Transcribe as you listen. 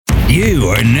You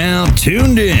are now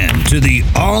tuned in to the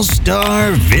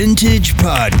All-Star Vintage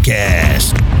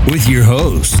Podcast with your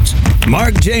hosts,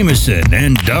 Mark Jameson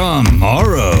and Dom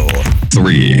Morrow.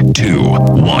 3, 2,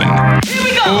 1. Here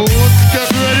we go! Let's get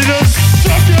ready to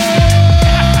suck it!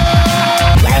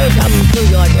 Welcome to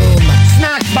your doom.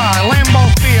 Snack bar, Lambeau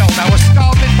Field. I was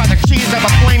scalded by the cheese of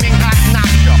a flaming hot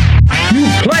nacho. You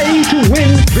play to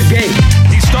win the game.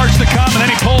 He starts to come and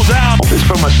then he pulls out. It's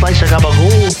from a slice of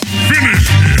gabagool. Finish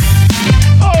him!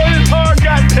 Oh, it's hard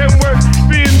goddamn work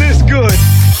being this good.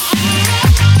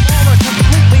 Lawler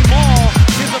completely maul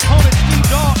his opponent, Steve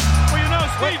Dahl. Well, you know,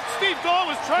 Steve Dahl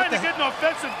was trying to get an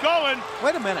offensive going.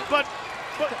 Wait a minute. But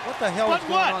What the hell is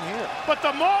going on here? But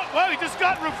the Mauler, well, he just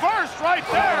got reversed right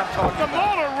there. The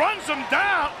Mauler runs him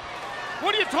down.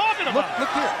 What are you talking about?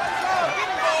 Look here.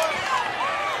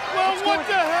 Well, what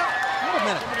the hell? Wait a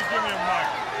minute. Somebody give me a mic.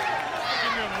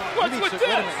 Give me a mic. What's with Wait a this?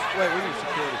 minute. Wait, we need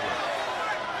security here.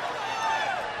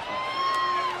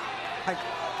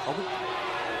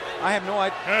 I have no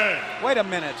idea. Hey. Wait a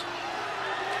minute.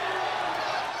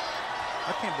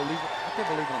 I can't believe what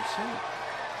I'm seeing.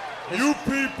 You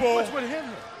people, What's with him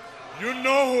here? you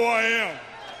know who I am.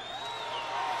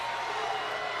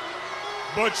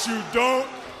 But you don't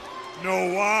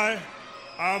know why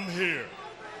I'm here.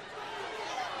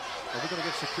 Are we going to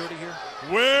get security here?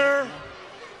 Where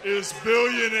is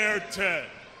Billionaire Ted?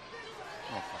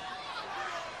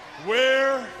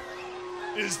 Where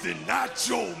is the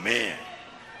Nacho Man?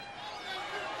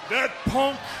 That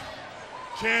punk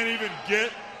can't even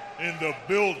get in the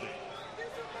building.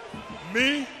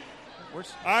 Me,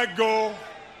 I go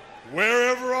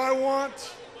wherever I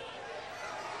want,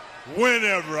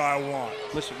 whenever I want.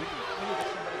 Listen, we need to get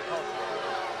somebody to talk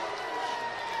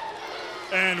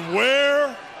to. And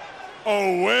where,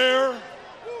 oh where,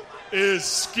 is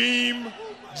Scheme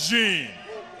Gene?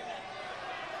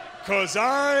 'Cause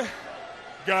I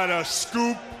got a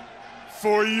scoop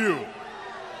for you.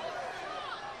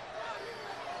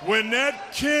 When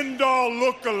that Ken doll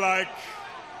lookalike,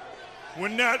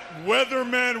 when that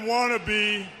weatherman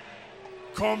wannabe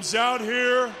comes out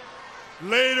here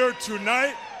later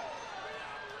tonight,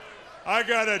 I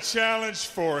got a challenge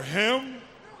for him,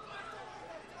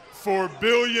 for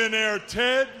Billionaire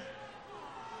Ted,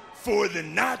 for the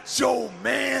Nacho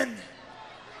Man,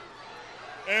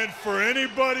 and for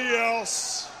anybody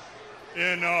else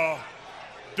in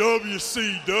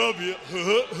WCW.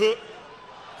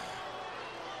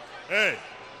 Hey,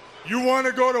 you want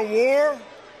to go to war?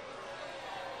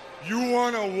 You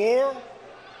want a war?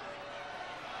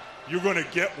 You're going to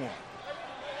get one.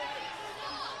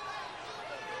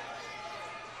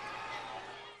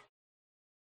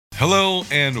 Hello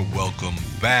and welcome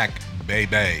back,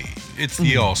 baby. It's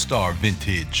the All-Star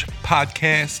Vintage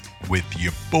Podcast with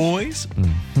your boys,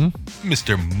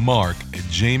 Mr. Mark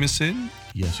Jameson.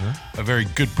 Yes, sir. A very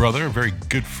good brother, a very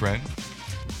good friend,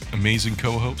 amazing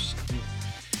co-host.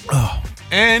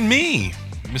 And me,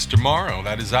 Mr. Morrow.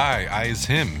 That is I is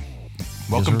him.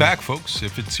 Welcome back, folks.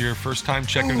 If it's your first time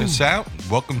checking us out,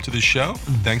 welcome to the show.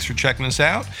 Thanks for checking us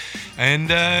out.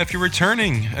 And if you're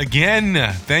returning, again,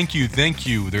 thank you.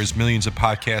 There's millions of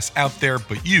podcasts out there,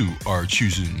 but you are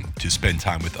choosing to spend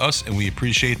time with us, and we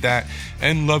appreciate that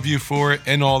and love you for it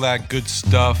and all that good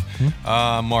stuff.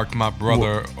 Mark, my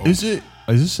brother. Well, is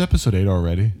this episode 8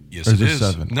 already? Yes, or is it this is.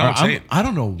 7? No, it's 8. I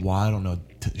don't know why I don't know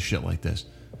shit like this.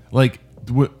 Like,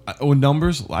 with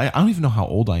numbers, I don't even know how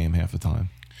old I am half the time.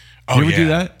 Oh, you ever do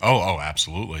that? Oh,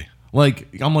 absolutely. Like,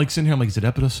 I'm like sitting here, I'm like, is it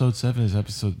episode 7? Is it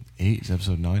episode 8? Is it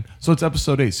episode 9? So it's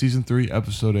episode 8, season 3,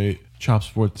 episode 8, Chop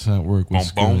Sports Network.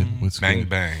 What's Boom, good? What's bang, good?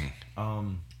 bang.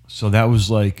 So that was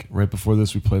like, right before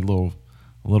this, we played a little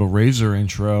Razor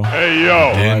intro. Hey,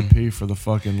 yo. R.I.P. for the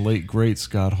fucking late, great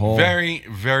Scott Hall. Very,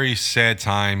 very sad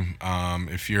time.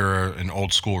 If you're an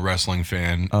old school wrestling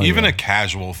fan, even a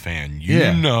casual fan,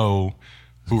 you know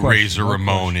who Razor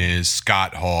Ramon is,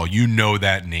 Scott Hall. You know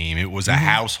that name. It was a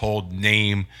household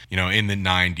name, in the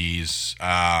 90s.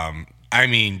 I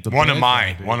mean, one of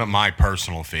my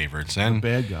personal favorites. And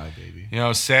bad guy, baby.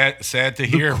 Sad to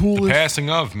hear the passing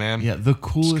of, man. Yeah, the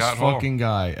coolest Scott Hall. fucking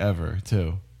guy ever,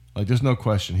 too. Like, there's no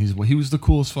question. He was the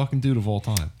coolest fucking dude of all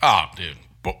time. Oh, dude.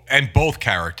 And both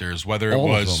characters, whether All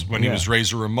it of was them, when he was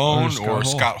Razor Ramon or Scott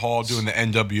Scott Hall doing the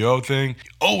NWO thing,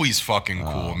 always fucking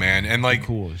cool, man. And like,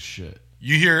 cool as shit.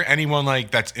 You hear anyone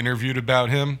like that's interviewed about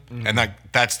him, and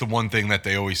that's the one thing that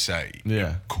they always say.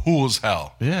 Yeah. Cool as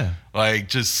hell. Yeah. Like,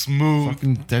 just smooth.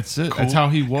 Fucking, that's it. Cool. That's how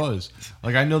he was.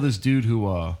 Like, I know this dude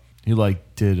who he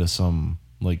like did some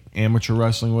like amateur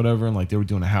wrestling, whatever, and like they were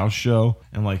doing a house show,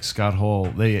 and like Scott Hall,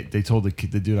 they told the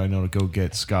dude I know to go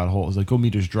get Scott Hall. It was like, go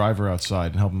meet his driver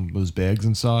outside and help him with his bags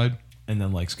inside. And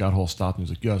then like Scott Hall stopped and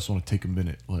he was like, "Yeah, I just want to take a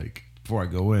minute, like before I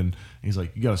go in." And he's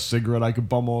like, "You got a cigarette I could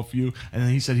bum off you?" And then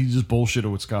he said he just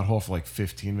bullshitted with Scott Hall for like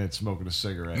 15 minutes smoking a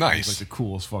cigarette. Nice. He's like the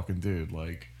coolest fucking dude.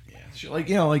 Like, yeah, like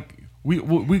like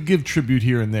we give tribute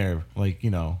here and there, like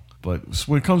But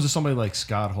when it comes to somebody like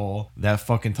Scott Hall, that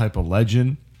fucking type of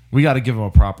legend, we got to give him a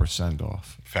proper send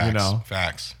off. Facts.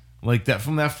 Facts. Like that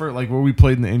from that first, like where we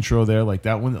played in the intro there, like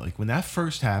that when that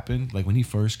first happened, like when he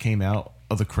first came out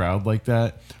of the crowd like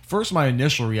that. First, my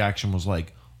initial reaction was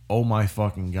like, "Oh my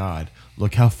fucking god,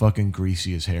 look how fucking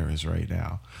greasy his hair is right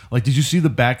now." Like, did you see the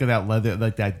back of that leather,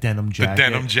 like that denim jacket? The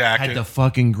denim jacket had the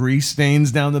fucking grease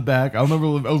stains down the back. I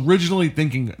remember originally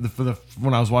thinking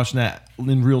when I was watching that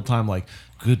in real time, like,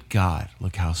 "Good God,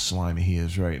 look how slimy he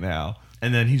is right now."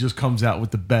 And then he just comes out with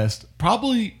the best,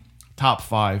 probably top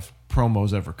 5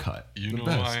 promos ever cut. You know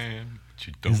best. I am, but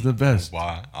you don't He's the best. know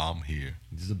why I'm here.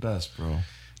 He's the best, bro.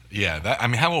 Yeah, I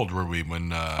mean, how old were we when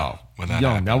that Young.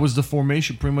 happened? That was the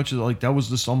formation, pretty much. Like that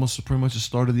was almost pretty much the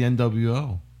start of the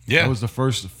NWO. Yeah, that was the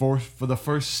first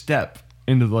step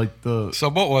into like the. So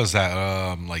what was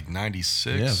that? Like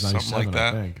 96, yeah, something like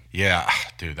that. I think. Yeah,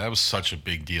 dude, that was such a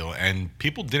big deal, and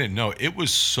people didn't know it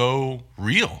was so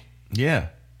real. Yeah.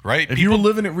 Right. If you were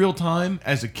living it real time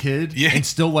as a kid, and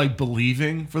still like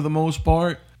believing for the most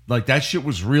part. Like that shit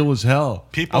was real as hell.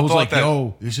 I was like,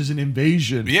 "Yo, this is an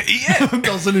invasion." Yeah. That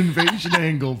was an invasion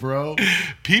angle, bro.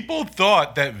 People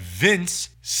thought that Vince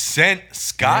sent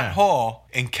Scott Hall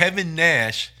and Kevin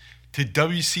Nash to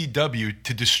WCW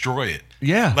to destroy it.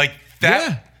 Yeah, like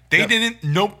that. Yeah. Didn't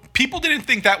know. People didn't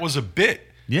think that was a bit.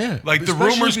 Yeah, like the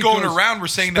rumors going around were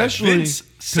saying that Vince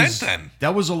sent them.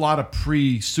 That was a lot of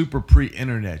super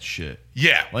pre-internet shit.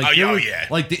 Yeah, like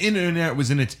like the internet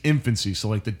was in its infancy, so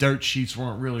like the dirt sheets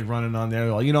weren't really running on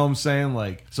there. Like, you know what I'm saying?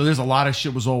 Like, so there's a lot of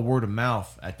shit was all word of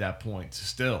mouth at that point.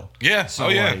 Still, yeah. So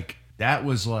like that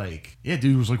was like, yeah,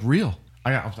 dude, it was like real.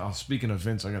 Speaking of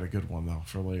Vince, I got a good one though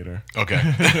for later. Okay,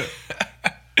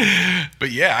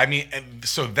 but yeah, I mean,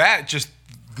 so that just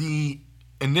the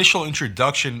initial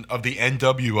introduction of the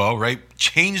NWO, right,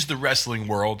 changed the wrestling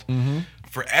world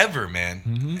forever,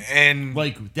 man. And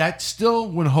like that still,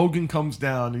 when Hogan comes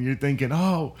down and you're thinking,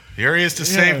 "Oh, here he is to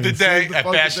save the day at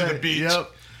Bash at the Beach."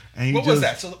 Yep. And what was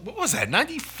that? So what was that?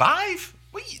 95?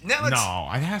 No,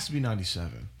 it has to be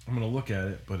 97. I'm gonna look at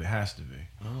it, but it has to be.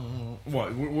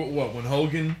 What? When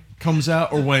Hogan comes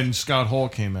out, or when Scott Hall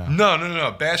came out?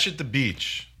 No. Bash at the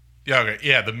Beach. Yeah, okay.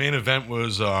 Yeah. The main event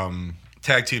was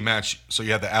tag team match. So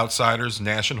you had the Outsiders,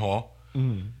 Nash and Hall,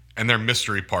 and their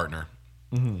mystery partner,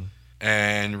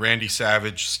 and Randy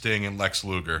Savage, Sting, and Lex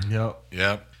Luger.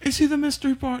 Yep. Is he the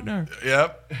mystery partner?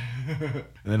 Yep. And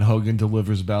then Hogan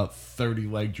delivers about 30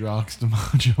 leg drops to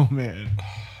Macho Man.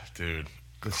 Dude,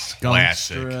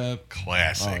 classic.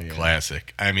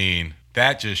 Classic. I mean,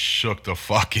 that just shook the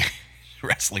fucking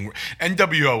wrestling.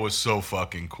 NWO was so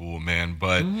fucking cool, man.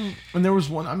 But and there was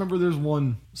one. I remember there's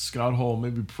one Scott Hall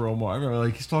maybe promo. I remember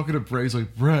like he's talking to Bray. He's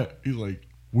like, "Brett," he's like,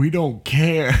 "We don't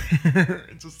care."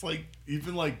 It's just like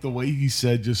even like the way he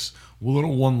said just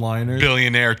little one-liners.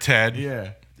 Billionaire Ted.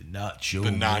 Yeah. The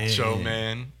Nacho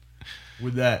Man.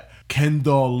 With that Ken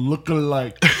doll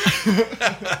lookalike.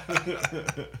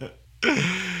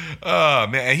 Oh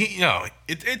man,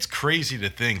 it's crazy to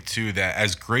think too that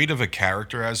as great of a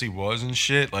character as he was and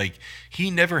shit, like he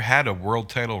never had a world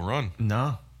title run.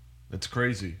 No, that's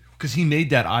crazy because he made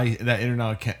that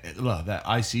that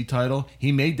IC title.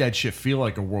 He made that shit feel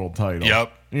like a world title.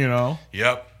 Yep. You know.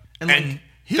 Yep. And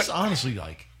his honestly,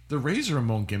 like the Razor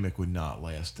Ramon gimmick would not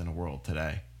last in a world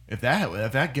today. If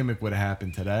that gimmick would have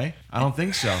happened today, I don't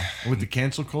think so. With the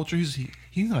cancel culture, he's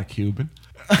not Cuban.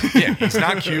 Yeah, he's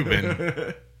not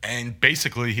Cuban. And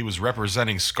basically, he was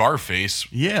representing Scarface.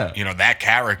 Yeah. You know, that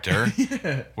character,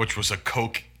 which was a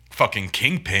coke fucking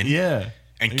kingpin. Yeah.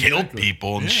 And killed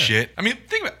people and shit. I mean,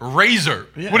 think about it. Razor.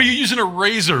 Yeah. What are you using a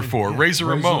razor for? Yeah. Razor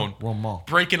Ramon.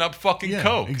 Breaking up fucking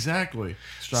coke. Exactly.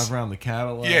 Drive around the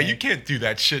Cadillac. Yeah, you can't do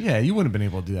that shit. Yeah, you wouldn't have been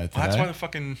able to do that today. That's why the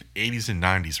fucking 80s and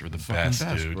 90s were the best,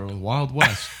 dude. Bro. Wild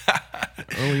West.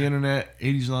 Early internet,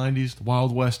 80s, 90s, the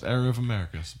Wild West era of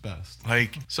America. It's the best.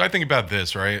 Like, so I think about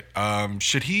this, right?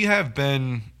 Should he have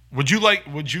been... Would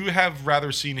you have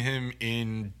rather seen him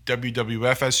in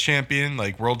WWF as champion,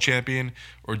 like world champion,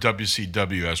 or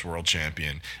WCW as world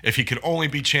champion? If he could only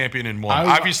be champion in one.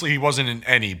 Obviously, he wasn't in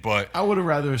any, but... I would have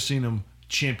rather seen him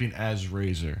champion as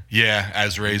Razor. Yeah,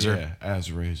 as Razor. Yeah,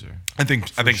 as Razor. I think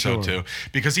so too,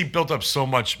 because he built up so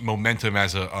much momentum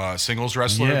as a singles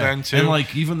wrestler then too. And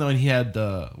like even though he had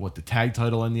the tag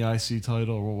title and the IC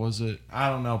title, or what was it? I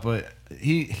don't know, but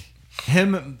he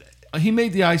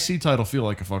made the IC title feel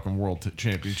like a fucking world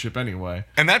championship anyway.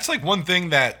 And that's like one thing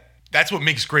that That's what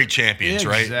makes great champions,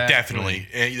 right? Exactly. Definitely.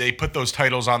 They put those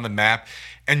titles on the map.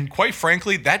 And quite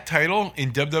frankly, that title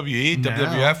in WWE, Now,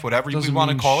 WWF, whatever we doesn't want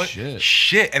to mean call it,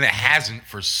 shit. and it hasn't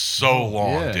for so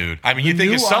long, yeah. dude. I mean, The you think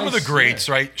new of some of the IC greats,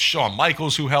 right? Shawn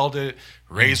Michaels, who held it,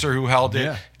 Razor, who held it.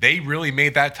 Yeah. They really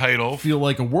made that title. Feel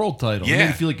like a world title. Yeah. It made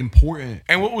it feel like important.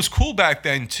 And what was cool back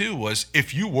then, too, was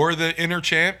if you were the inner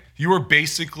champ, you were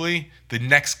basically the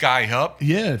next guy up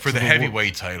Yeah, for to the the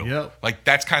heavyweight title. Yep. Like,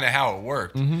 that's kind of how it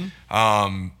worked.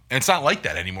 And it's not like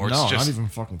that anymore. No, It's just, not even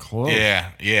fucking close. Yeah.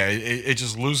 It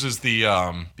just loses the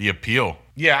appeal.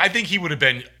 Yeah, I think he would have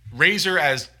been Razor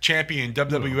as champion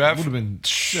WWF. Would have been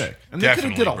sick. And they could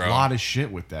have Definitely, did a bro. lot of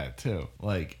shit with that, too.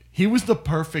 Like, he was the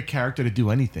perfect character to do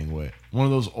anything with. One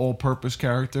of those all-purpose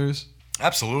characters.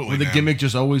 Absolutely, Where the man. gimmick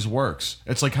just always works.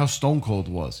 It's like how Stone Cold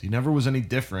was. He never was any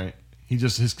different. He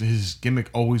just his gimmick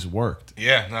always worked.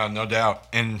 Yeah, no doubt.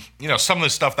 And, some of the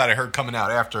stuff that I heard coming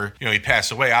out after, he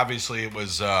passed away, obviously it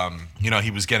was,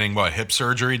 he was getting, hip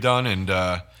surgery done and,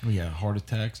 Yeah, heart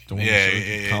attacks,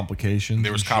 Yeah, complications.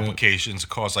 there was and shit. complications. It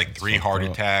caused like 3 fucked heart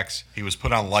up. attacks. He was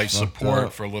put on life Fucked support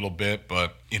up. for a little bit,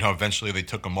 but, eventually they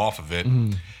took him off of it.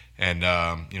 Mm-hmm. And,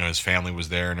 his family was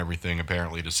there and everything,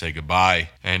 apparently, to say goodbye.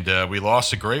 And we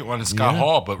lost a great one in Scott Yeah.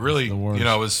 Hall, but really, The worst.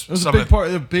 it was, It was a some big of the,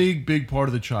 part, a big part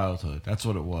of the childhood. That's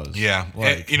what it was. Yeah.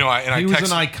 like, And, I he was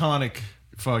texted- an iconic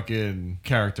fucking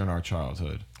character in our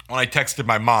childhood. when I texted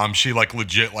my mom, she like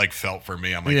legit like felt for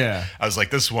me. I'm like, Yeah. I was like,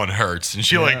 this one hurts, and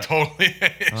she Yeah. like totally,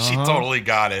 she totally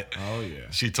got it. Oh yeah,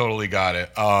 She totally got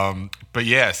it. But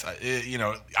yes,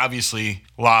 obviously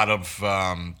a lot of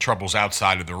troubles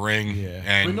outside of the ring. yeah.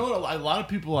 And But you know what? A lot of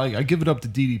people, I give it up to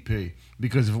DDP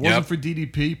because if it wasn't Yep. for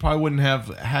DDP, you probably wouldn't have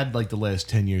had like the last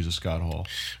 10 years of Scott Hall.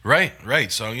 right.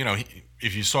 So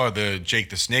if you saw the Jake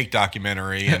the Snake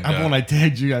documentary, and When I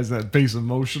tagged you guys that base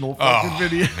emotional fucking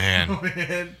video, man.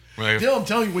 man. Right. Dude, I'm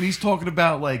telling you, when he's talking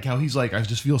about like how he's like, I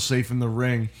just feel safe in the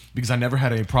ring because I never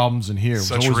had any problems in here. It was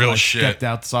Such always real when I shit. stepped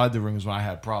outside the ring is when I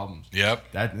had problems. Yep.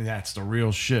 That's the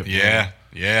real shit. Yeah. Man.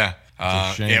 Yeah.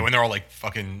 a shame. When they're all like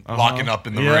fucking locking up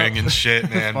in the ring and shit,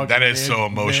 man. Fucking That is man- so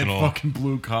emotional. man fucking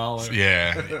blue collar.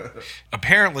 Yeah.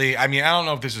 Apparently, I mean, I don't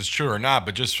know if this is true or not,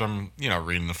 but just from,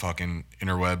 reading the fucking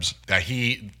interwebs, that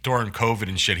he, during COVID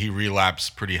and shit, he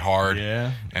relapsed pretty hard.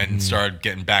 Yeah. And started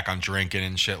getting back on drinking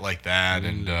and shit like that.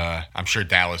 And I'm sure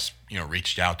Dallas,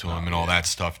 reached out to him and all that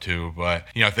stuff too. But,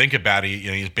 think about it,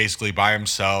 he's basically by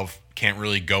himself. Can't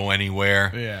really go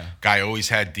anywhere. Yeah. Guy always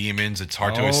had demons. It's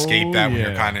hard to escape that when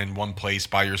you're yeah. kind of in one place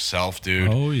by yourself,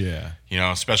 dude. Oh yeah.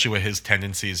 Especially with his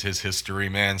tendencies, his history,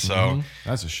 man. So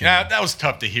That's a shame. yeah, that was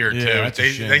tough to hear Yeah, too. that's a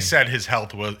shame. They said his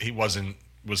health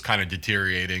was kind of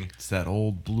deteriorating. It's that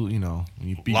old blue, when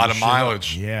you beat Lot the of shit up.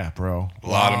 mileage. Yeah, bro. A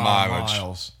lot of mileage.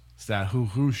 Miles. It's that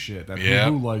hoo shit. That Yeah.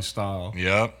 hoo lifestyle.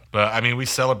 Yep. But I mean, we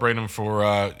celebrate him for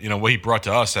what he brought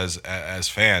to us as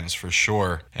fans for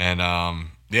sure. And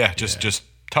just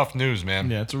tough news, man.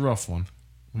 Yeah, it's a rough one.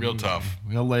 Real tough.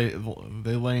 They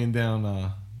laying down.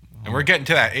 And we're getting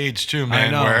to that age too,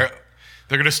 man, know. where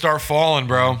they're gonna start falling,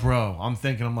 bro. Bro,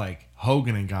 I'm like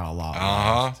Hogan ain't got a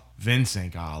lot left. Vince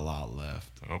ain't got a lot left.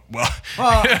 Oh, well,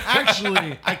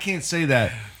 Actually, I can't say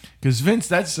that because Vince,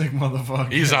 that sick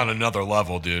motherfucker. he's on another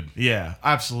level, dude. Yeah,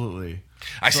 absolutely.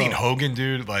 I seen Hogan,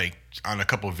 dude, like on a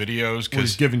couple of videos He's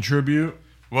because giving tribute.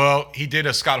 he did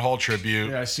a Scott Hall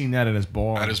tribute. Yeah, I seen that at his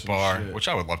bar. At and his some bar, shit. which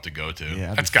I would love to go to. Yeah,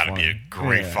 that'd That's be got to fun. be a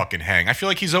great Yeah. fucking hang. I feel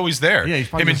like he's always there. Yeah, he's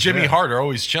probably him and just Jimmy there. Hart are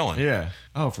always chilling. Yeah.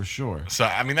 Oh, for sure. So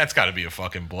I mean, that's got to be a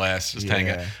fucking blast just hanging.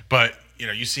 Yeah. But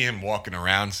you see him walking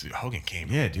around. Hogan came.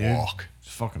 Yeah, dude. Walk.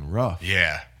 It's fucking rough.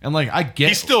 Yeah. And like I get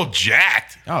He's still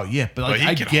jacked, Oh yeah, but like but he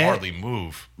I can get hardly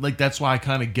move. like that's why I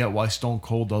kind of get why Stone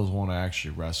Cold doesn't want to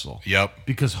actually wrestle. Yep.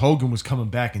 Because Hogan was coming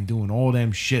back and doing all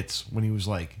them shits when he was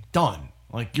like done.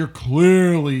 Like you're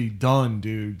clearly done,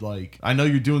 dude. Like I know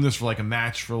you're doing this for like a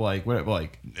match for like whatever.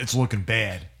 Like it's looking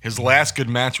bad. His last good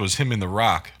match was him and The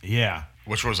Rock, Yeah.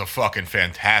 which was a fucking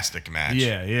fantastic match.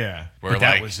 Yeah. Where, But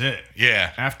that like- was it.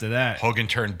 Yeah. After that, Hogan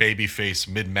turned babyface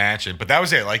mid-match, but that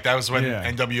was it. Like that was when Yeah.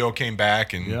 NWO came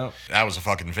back, and Yep. that was a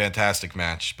fucking fantastic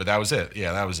match. But that was it.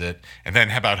 Yeah, that was it. And then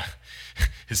how about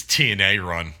his TNA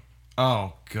run?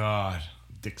 oh god,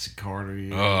 Dixie Carter.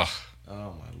 Yeah. Ugh,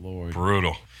 Oh my lord.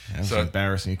 brutal. That was So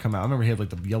embarrassing. He come out. I remember he had like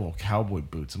the yellow cowboy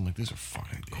boots. I'm like, these are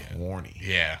fucking corny.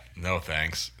 yeah, no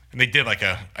thanks. And they did like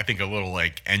I think a little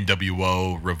like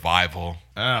NWO revival.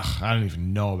 Ugh, I don't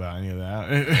even know about any of that.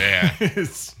 Yeah.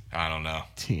 It's I don't know.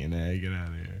 TNA, get out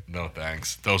of here. No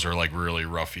thanks. Those are like really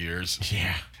rough years.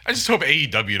 Yeah. I just hope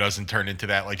AEW doesn't turn into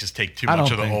that. Like just take too I much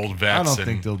don't of the think, old vets. I don't and,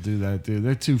 think they'll do that, dude.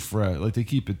 They're too fresh. Like they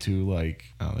keep it too like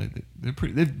they're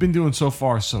pretty. They've been doing so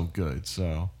far so good.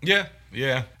 So Yeah,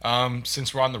 Yeah.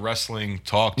 Since we're on the wrestling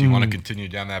talk, do you want to continue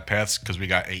down that path? Because we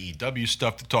got AEW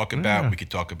stuff to talk about. We could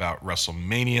talk about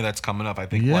WrestleMania that's coming up, I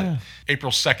think,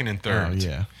 April 2nd and 3rd. Oh,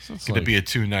 yeah. It's going to be a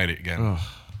 2-night again.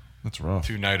 That's rough.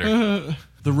 2-nighter.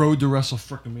 The road to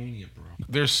WrestleFrickamania, bro.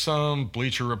 There's some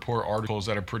Bleacher Report articles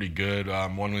that are pretty good.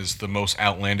 One was the most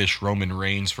outlandish Roman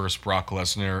Reigns versus Brock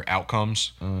Lesnar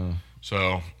outcomes.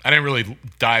 So I didn't really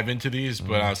dive into these,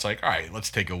 but I was like, all right, let's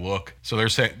take a look. So they're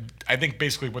saying, I think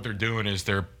basically what they're doing is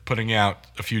they're putting out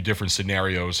a few different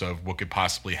scenarios of what could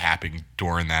possibly happen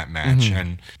during that match.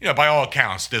 And, by all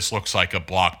accounts, this looks like a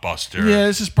blockbuster. Yeah,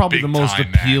 this is probably the most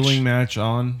big-time appealing match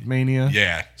on Mania.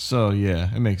 Yeah. So,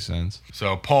 yeah, it makes sense.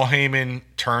 So Paul Heyman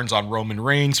turns on Roman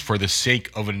Reigns for the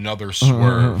sake of another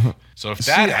swerve. So if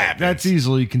that happens... That's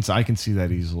easily... I can see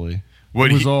that easily.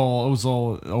 It was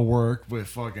all a work with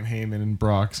fucking Heyman and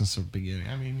Brock since the beginning.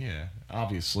 I mean, yeah,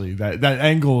 obviously that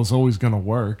angle is always gonna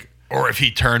work. Or if he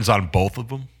turns on both of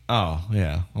them. Oh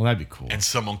yeah, well that'd be cool. And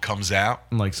someone comes out,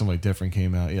 and like somebody different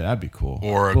came out. Yeah, that'd be cool.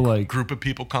 Or a group of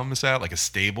people comes out, like a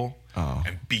stable,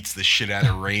 and beats the shit out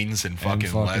of Reigns and fucking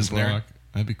Lesnar. Brock.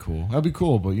 That'd be cool. That'd be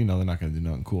cool, but they're not gonna do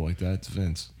nothing cool like that. It's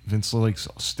Vince. Vince likes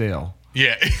stale.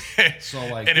 Yeah. So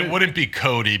it wouldn't be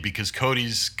Cody because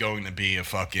Cody's going to be a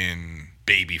fucking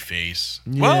baby face.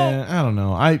 Yeah, well, I don't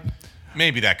know.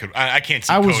 Maybe that could. I can't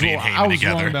see Cody and Heyman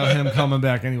together. I was wrong about him coming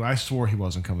back anyway. I swore he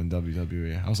wasn't coming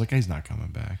WWE. I was like, he's not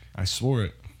coming back. I swore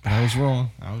it. But I was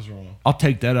wrong. I'll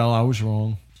take that L. I was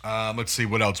wrong. Let's see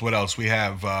what else we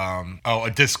have.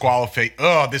 A disqualification.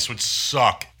 Oh, this would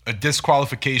suck. A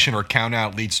disqualification or count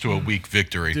out leads to a weak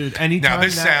victory. Dude, anytime now,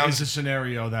 this sounds is a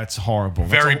scenario that's horrible.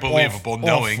 Very that's believable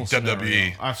knowing WWE.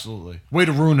 Scenario. Absolutely. Way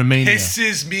to ruin a Mania.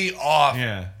 Pisses me off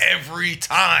every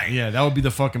time. Yeah, that would be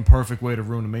the fucking perfect way to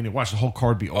ruin a Mania. Watch the whole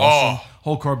card be awesome.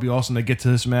 Whole card be awesome. They get to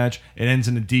this match. It ends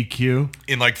in a DQ.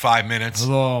 In like 5 minutes.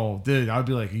 Oh, dude. I'd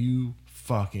be like, are you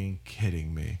fucking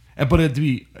kidding me? But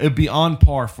it'd be on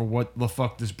par for what the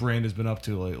fuck this brand has been up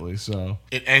to lately. So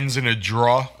it ends in a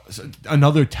draw.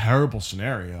 Another terrible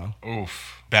scenario.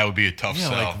 Oof, that would be a tough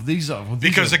sell.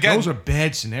 Like those are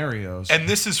bad scenarios. And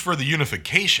this is for the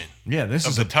unification. Yeah, this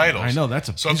of is the titles. I know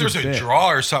that's so if there's a draw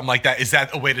or something like that, is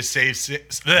that a way to save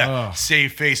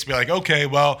face? Be like, okay,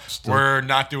 well, we're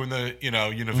not doing the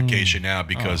unification now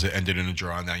because it ended in a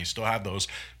draw. Now you still have those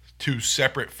two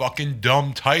separate fucking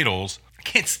dumb titles. I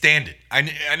can't stand it.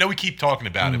 I know we keep talking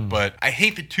about it, but I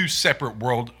hate the two separate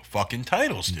world fucking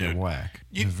titles, dude. They're whack.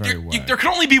 They're very whack. There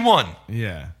can only be one.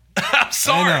 Yeah. I'm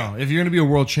sorry. I know. If you're going to be a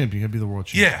world champion, you got to be the world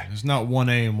champion. Yeah. There's not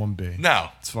 1A and 1B. No.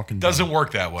 It's fucking doesn't dumb.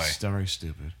 work that way. It's very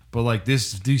stupid. But like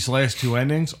these last two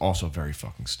endings, also very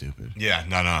fucking stupid. Yeah,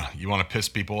 no. You want to piss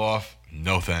people off?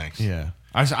 No thanks. Yeah.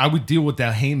 I would deal with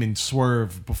that Heyman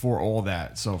swerve before all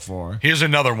that so far. Here's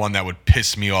another one that would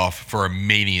piss me off for a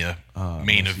Mania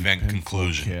main event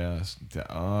conclusion.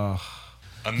 A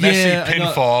messy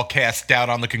pinfall cast doubt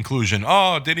on the conclusion.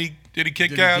 Oh, did he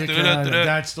kick out?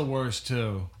 That's the worst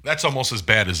too. That's almost as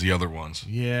bad as the other ones.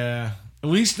 Yeah. At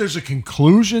least there's a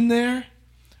conclusion there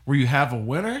where you have a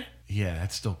winner. Yeah,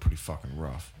 that's still pretty fucking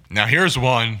rough. Now here's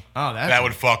one that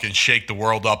would fucking shake the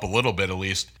world up a little bit at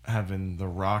least. Having The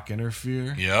Rock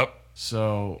interfere. Yep.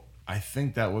 So I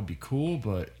think that would be cool,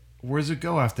 but where does it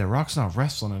go after that? Rock's not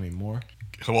wrestling anymore.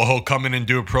 Well, he'll come in and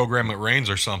do a program with Reigns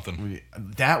or something.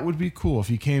 That would be cool if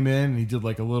he came in and he did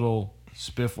like a little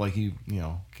spiff, like he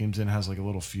comes in and has like a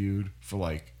little feud for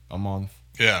like a month.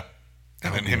 Yeah.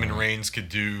 And then him and Reigns could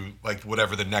do like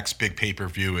whatever the next big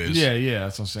pay-per-view is. Yeah,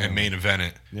 that's what I'm saying. And main event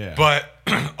it. Yeah. But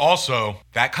also,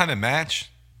 that kind of match,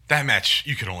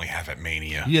 you could only have at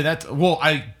Mania. Yeah,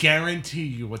 I guarantee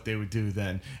you what they would do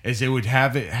then is they would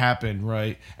have it happen,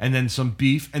 right? And then some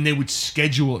beef, and they would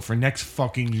schedule it for next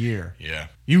fucking year. Yeah.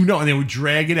 And they would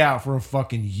drag it out for a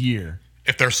fucking year.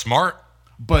 If they're smart.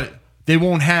 But they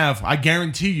won't have, I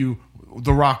guarantee you,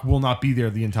 The Rock will not be there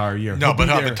the entire year. No, but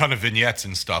he'll have a ton of vignettes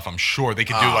and stuff. I'm sure they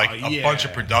could do a bunch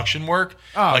of production work,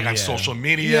 on social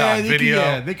media, on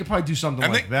video. They could probably do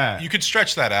something like that. You could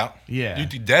stretch that out. Yeah, you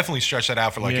could definitely stretch that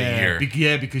out for like a year.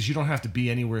 Yeah, because you don't have to be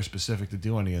anywhere specific to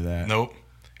do any of that. Nope.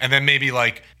 And then maybe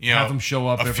have them show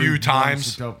up a few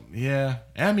times. Yeah,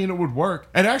 I mean it would work.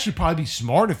 It'd actually probably be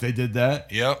smart if they did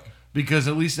that. Yep. Because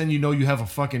at least then you have a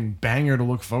fucking banger to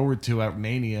look forward to at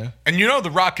Mania. And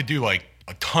The Rock could do like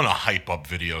a ton of hype up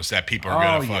videos that people are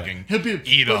gonna fucking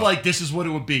eat up. But like this is what it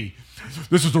would be.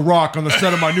 This is The Rock on the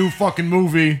set of my new fucking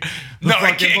movie.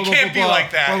 It can't be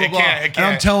like that. It can't. And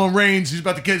I'm telling Reigns he's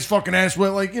about to get his fucking ass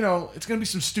wet. Like, it's gonna be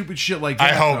some stupid shit like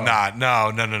that. I hope not.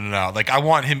 No. Like I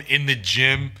want him in the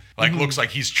gym Like, looks like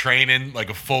he's training like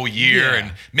a full year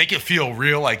and make it feel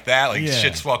real like that. Like,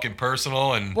 shit's fucking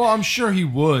personal. And well, I'm sure he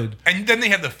would. And then they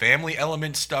have the family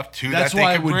element stuff, too, That's that they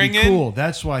why could it would bring be in. cool.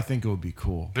 That's why I think it would be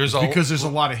cool. Because there's a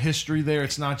lot of history there.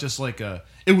 It's not just like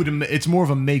it's more of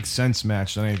a make sense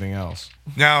match than anything else.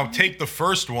 Now, take the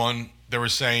first one. They were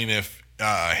saying if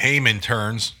Heyman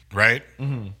turns, right?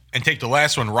 Mm-hmm. And take the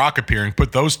last one, Rock appearing,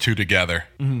 put those two together.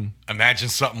 Mm-hmm. Imagine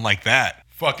something like that.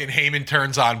 Fucking Heyman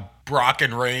turns on Brock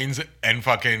and Reigns and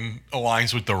fucking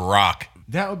aligns with The Rock.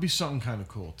 That would be something kind of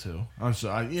cool, too. I'm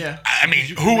sorry. Yeah. I mean,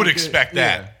 who would expect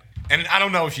that? And I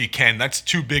don't know if you can. That's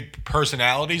two big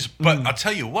personalities. But I'll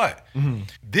tell you what. Mm-hmm.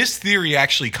 This theory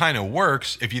actually kind of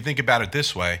works if you think about it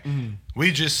this way. Mm-hmm.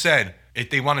 We just said if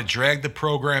they want to drag the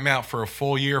program out for a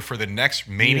full year for the next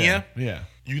Mania,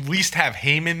 you at least have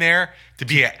Heyman there to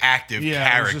be an active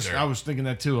character. I was thinking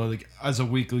that too, like as a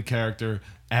weekly character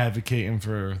advocating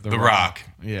for the Rock.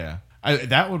 Yeah,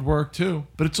 that would work too.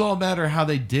 But it's all a matter of how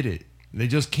they did it. They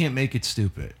just can't make it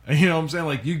stupid. You know what I'm saying?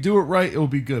 Like, you do it right, it'll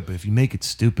be good. But if you make it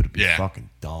stupid, it'll be fucking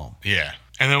dumb. Yeah.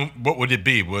 And then what would it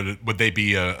be? Would they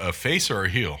be a face or a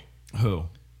heel? Who?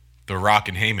 The Rock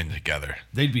and Heyman together.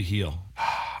 They'd be heel.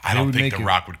 I don't think The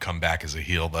Rock would come back as a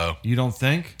heel, though. You don't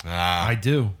think? Nah. I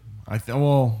do. I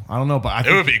don't know, but I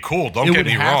think it would be cool. Don't get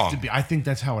me wrong. I think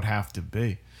that's how it have to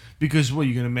be. Because what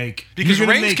you're gonna make? Because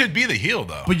Reigns could be the heel,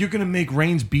 though. But you're gonna make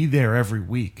Reigns be there every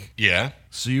week. Yeah.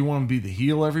 So you want him to be the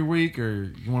heel every week,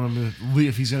 or you want him to,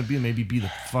 if he's gonna be, maybe be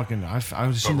the fucking. I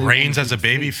was. But Reigns as a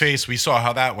baby face, we saw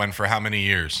how that went for how many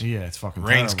years? Yeah, it's fucking.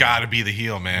 Reigns got to be the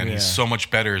heel, man. Yeah. He's so much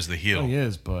better as the heel. Oh, he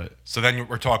is, but so then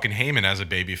we're talking Heyman as a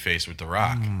baby face with The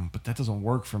Rock. But that doesn't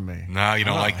work for me. No, you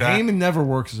don't like that. Heyman never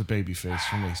works as a baby face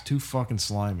for me. He's too fucking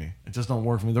slimy. It just don't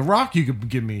work for me. The Rock, you could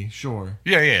give me, sure.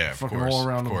 Yeah, fucking of course, all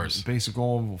around, of course. Basic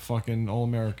all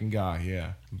American guy.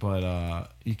 Yeah, but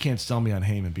you can't sell me on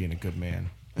Heyman being a good man.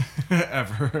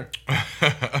 Ever.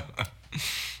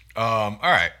 All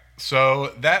right.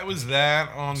 So that was that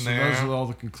on there. Those are all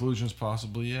the conclusions,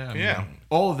 possibly. Yeah. I mean,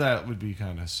 all of that would be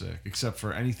kind of sick, except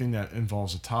for anything that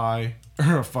involves a tie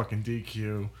or a fucking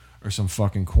DQ or some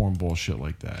fucking cornball shit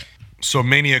like that. So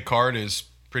Mania card is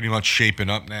pretty much shaping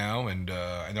up now, and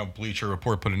I know Bleacher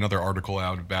Report put another article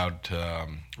out about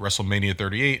WrestleMania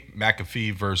 38,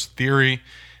 McAfee versus Theory,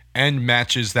 and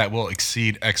matches that will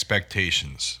exceed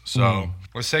expectations. So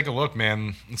let's take a look,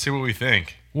 man, and see what we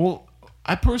think. Well,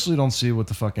 I personally don't see what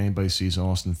the fuck anybody sees in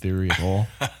Austin Theory at all.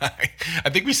 I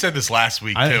think we said this last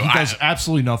week, too. He does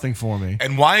absolutely nothing for me.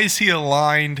 And why is he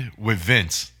aligned with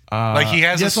Vince? Like, he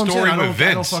has a story with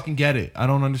Vince. I don't fucking get it. I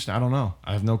don't understand. I don't know.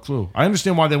 I have no clue. I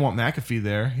understand why they want McAfee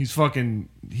there. He's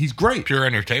great. Pure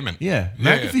entertainment. Yeah.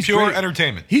 McAfee's pure great.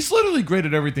 entertainment. He's literally great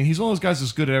at everything. He's one of those guys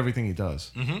that's good at everything he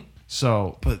does. Mm-hmm.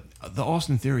 So, but the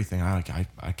Austin Theory thing, I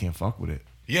can't fuck with it.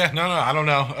 Yeah, no, I don't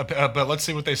know. But let's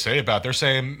see what they say about it. They're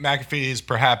saying McAfee is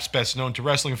perhaps best known to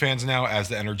wrestling fans now as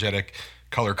the energetic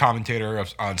color commentator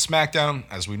on SmackDown,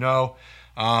 as we know.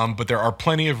 But there are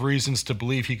plenty of reasons to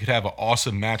believe he could have an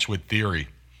awesome match with Theory.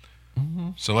 Mm-hmm.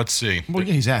 So let's see. Well,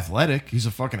 yeah, he's athletic. He's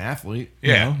a fucking athlete.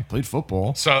 Yeah. You know, he played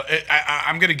football. So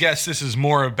I'm going to guess this is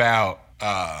more about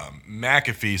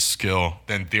McAfee's skill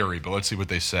than Theory, but let's see what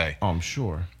they say. Oh, I'm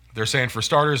sure. They're saying, for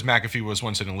starters, McAfee was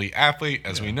once an elite athlete,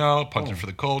 as we know, punted for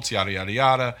the Colts, yada, yada,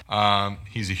 yada.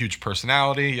 He's a huge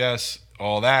personality, yes,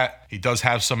 all that. He does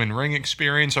have some in-ring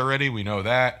experience already. We know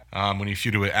that. When he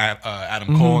feuded with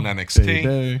Adam Cole in NXT.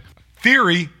 Baby.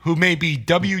 Theory, who may be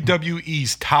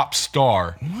WWE's top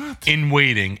star in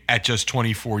waiting at just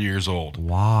 24 years old.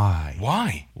 Why?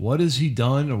 Why? What has he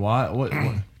done? Why? What?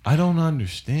 I don't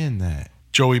understand that.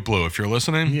 Joey Blue, if you're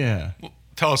listening. Yeah.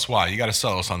 Tell us why. You got to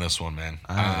sell us on this one, man.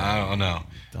 I don't know.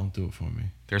 Don't do it for me.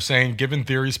 They're saying, given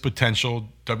Theory's potential,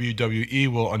 WWE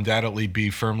will undoubtedly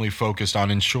be firmly focused on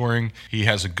ensuring he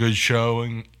has a good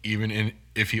showing, even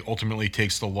if he ultimately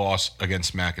takes the loss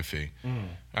against McAfee.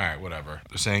 All right, whatever.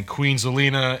 They're saying Queen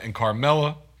Zelina and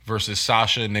Carmella versus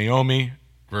Sasha and Naomi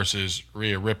versus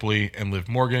Rhea Ripley and Liv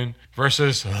Morgan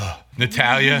versus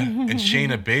Natalya and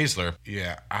Shayna Baszler.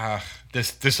 Yeah,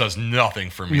 this does nothing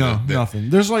for me. No, nothing.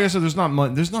 There's, like I said, there's not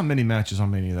many matches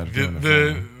on Mania that are doing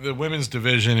the women's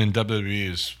division in WWE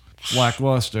is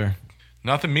lackluster.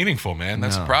 Nothing meaningful, man.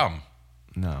 That's the problem.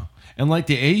 No. And like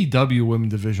the AEW women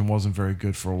division wasn't very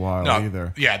good for a while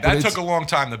either. Yeah, that took a long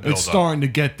time to build up. It's starting to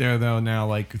get there though now.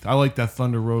 Like I like that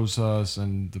Thunder Rosa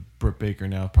and the Britt Baker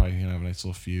now probably gonna have a nice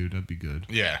little feud. That'd be good.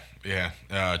 Yeah.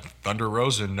 Thunder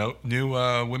Rosa,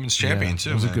 new women's champion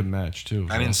too. It was a good match too.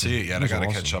 I didn't see it yet. I gotta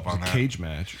catch up on that. Cage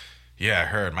match. Yeah, I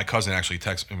heard. My cousin actually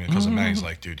texted me. My cousin Maggie's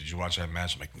like, dude, did you watch that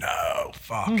match? I'm like, no,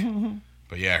 fuck.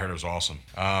 But yeah, I heard it was awesome.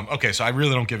 Okay, so I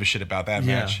really don't give a shit about that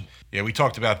match. Yeah, we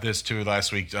talked about this too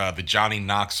last week. The Johnny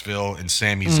Knoxville and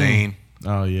Sami Zayn.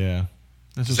 Oh yeah.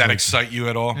 Does that excite you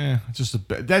at all? Yeah, it's just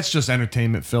that's just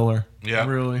entertainment filler. Yeah,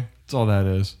 really. That's all that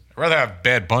is. I'd rather have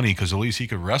Bad Bunny because at least he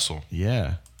could wrestle.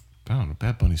 Yeah, I don't know.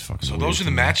 Bad Bunny's fucking. So those are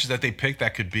the matches that they picked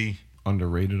that could be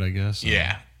underrated, I guess.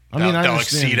 Yeah, they'll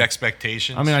exceed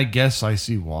expectations. I mean, I guess I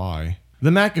see why. The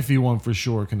McAfee one for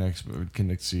sure can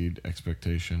exceed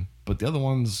expectation, but the other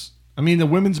ones. I mean, the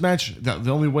women's match,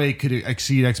 the only way it could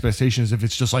exceed expectations is if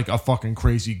it's just like a fucking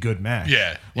crazy good match.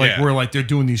 Yeah. Where like they're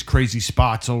doing these crazy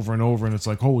spots over and over and it's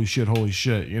like, holy shit,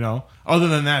 you know? Other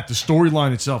than that, the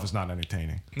storyline itself is not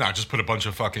entertaining. No, just put a bunch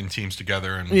of fucking teams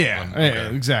together and... Yeah,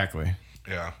 exactly.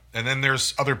 Yeah. And then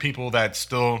there's other people that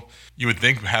still, you would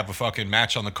think, have a fucking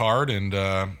match on the card and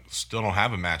still don't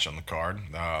have a match on the card.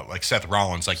 Like Seth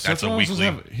Rollins, that's a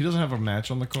weekly... He doesn't have a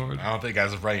match on the card? I don't think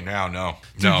as of right now, no.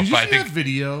 Dude, did you see that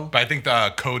video? But I think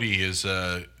Cody is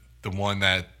the one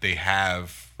that they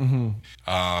have,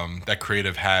 that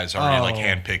Creative has already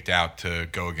handpicked out to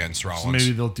go against Rollins. So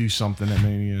maybe they'll do something at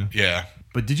Mania. Yeah.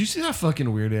 But did you see that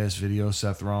fucking weird-ass video,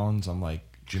 Seth Rollins, on like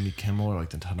Jimmy Kimmel or like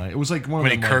the Tonight? It was like one of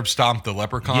when he curb stomped the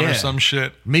leprechaun or some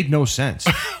shit. Made no sense.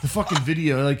 The fucking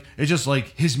video, like it's just like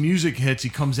his music hits, he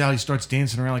comes out, he starts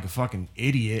dancing around like a fucking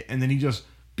idiot, and then he just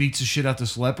beats the shit out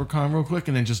this leprechaun real quick,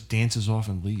 and then just dances off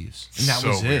and leaves. And that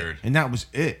was weird. it. And that was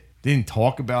it. They didn't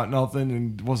talk about nothing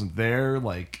and wasn't there.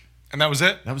 And that was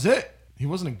it. That was it. He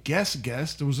wasn't a guest.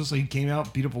 It was just like he came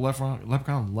out, beat up a leprechaun,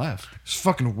 and left. It's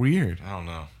fucking weird. I don't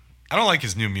know. I don't like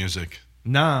his new music.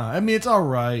 Nah, I mean it's all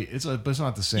right. But it's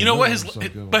not the same. You know what?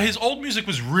 His old music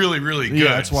was really, really good. Yeah,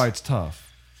 that's why it's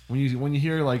tough. When you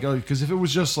hear like, oh, because if it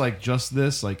was just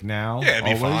this, like now, yeah, it'd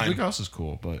be fine. The Gus is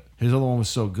cool, but his other one was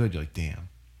so good. You're like, damn,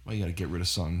 why you got to get rid of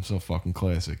something so fucking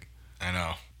classic? I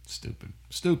know.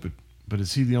 Stupid. But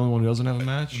is he the only one who doesn't have a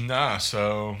match? Nah.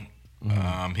 So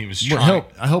he was trying.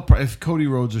 I hope if Cody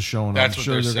Rhodes is showing up, I'm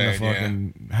sure they're gonna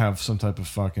fucking have some type of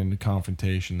fucking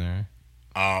confrontation there.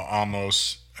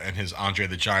 Almost. And his Andre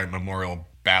the Giant Memorial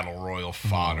Battle Royal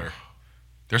fodder.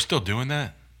 They're still doing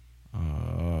that?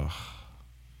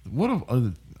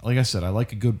 Like I said, I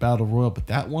like a good Battle Royal, but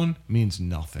that one means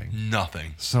nothing.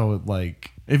 Nothing. So,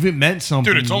 if it meant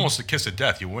something... Dude, it's almost a kiss of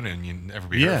death. You win it and you never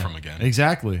be heard from again.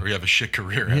 Exactly. Or you have a shit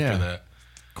career after that.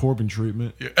 Corbin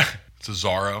treatment. Yeah.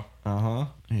 Cesaro. Uh-huh.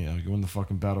 Yeah, you win the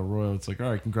fucking Battle Royal. It's like, all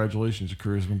right, congratulations. Your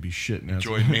career's going to be shit now.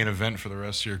 Enjoy main event for the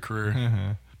rest of your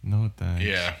career. No thanks.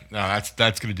 Yeah, no,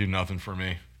 that's gonna do nothing for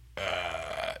me.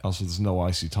 Also, there's no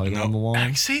IC title on the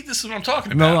line. See, this is what I'm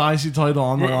talking about. No IC title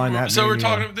on the line. So we're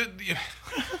talking.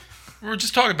 We're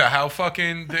just talking about how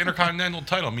fucking the Intercontinental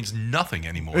title means nothing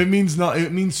anymore. It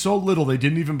means so little. They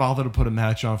didn't even bother to put a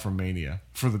match on for Mania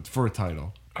for a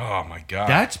title. Oh my god,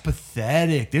 that's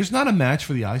pathetic. There's not a match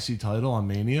for the IC title on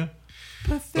Mania.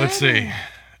 Pathetic. Let's see.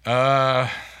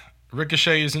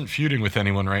 Ricochet isn't feuding with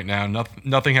anyone right now.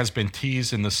 Nothing has been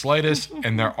teased in the slightest,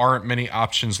 and there aren't many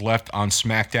options left on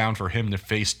SmackDown for him to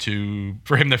face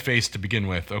to begin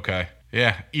with. Okay.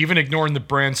 Yeah, even ignoring the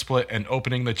brand split and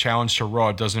opening the challenge to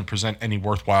Raw doesn't present any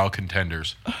worthwhile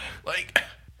contenders. Like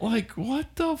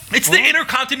what the fuck? It's the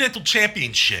Intercontinental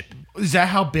Championship. Is that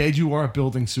how bad you are at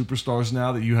building superstars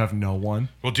now that you have no one?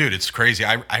 Well, dude, it's crazy.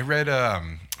 I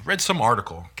read some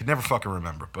article. Could never fucking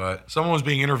remember, but someone was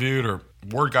being interviewed or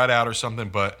word got out or something,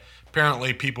 but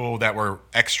apparently people that were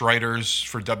ex-writers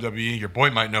for WWE, your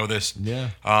boy might know this. Yeah.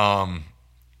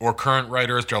 Or current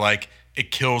writers, they're like,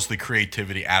 it kills the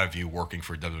creativity out of you working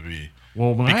for WWE.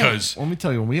 Well, let me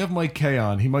tell you, when we have Mike K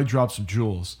on, he might drop some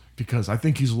jewels because I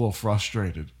think he's a little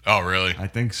frustrated. Oh, really? I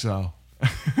think so.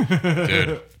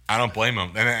 Dude, I don't blame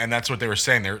him. And that's what they were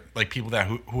saying. They're like people that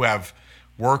who have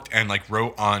worked and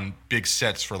wrote on big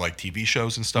sets for TV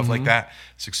shows and stuff like that,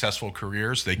 successful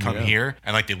careers. They come here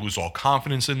and they lose all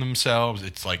confidence in themselves.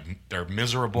 It's like they're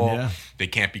miserable. Yeah. They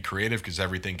can't be creative because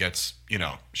everything gets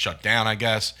shut down, I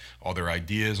guess, all their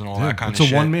ideas and all that kind of shit.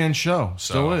 It's a one-man show.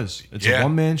 Still is. It's a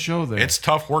one-man show there. It's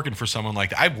tough working for someone like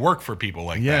that. I've worked for people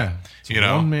like that. Yeah. It's a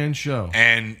one-man show.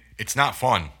 And it's not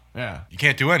fun. Yeah. You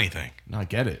can't do anything. No, I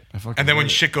get it. And then when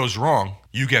shit goes wrong,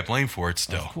 you get blamed for it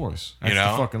still. Of course. That's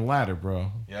the fucking ladder, bro.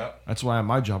 Yep. That's why at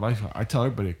my job, I tell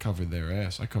everybody to cover their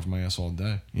ass. I cover my ass all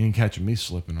day. You ain't catching me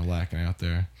slipping or lacking out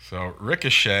there. So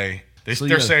Ricochet,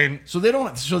 they're saying... So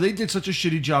they did such a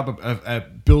shitty job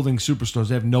at building superstars,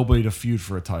 they have nobody to feud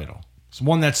for a title. It's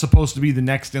one that's supposed to be the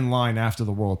next in line after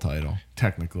the world title,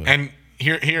 technically. And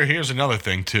here's another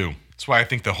thing, too. That's why I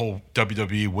think the whole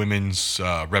WWE women's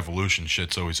revolution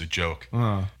shit's always a joke.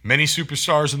 Many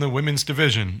superstars in the women's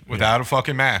division without a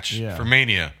fucking match for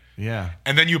Mania. Yeah.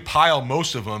 And then you pile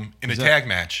most of them in a tag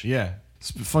match. Yeah.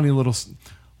 It's a funny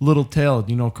little tale.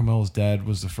 You know, Carmelo's dad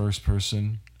was the first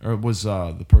person, or was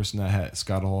the person that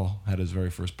Scott Hall had his very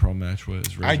first pro match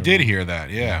with. I did hear that.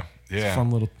 Yeah. Yeah.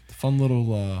 Fun little.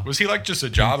 Was he like just a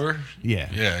jobber? Yeah.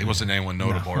 Yeah. He wasn't anyone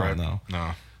notable, right? No.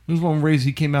 No. It was one Razor.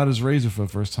 He came out as Razor for the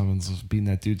first time and was beating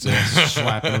that dude's ass,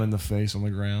 slapping him in the face on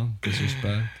the ground.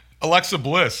 Disrespect. Alexa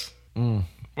Bliss.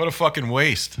 What a fucking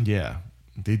waste. Yeah.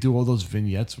 They do all those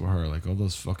vignettes with her, like all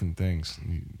those fucking things.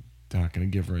 They're not going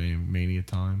to give her any Mania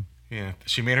time. Yeah.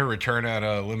 She made her return at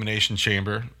Elimination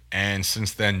Chamber, and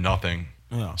since then, nothing.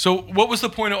 Yeah. So what was the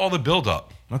point of all the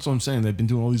build-up? That's what I'm saying. They've been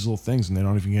doing all these little things, and they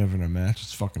don't even give her a match.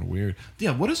 It's fucking weird.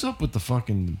 Yeah, what is up with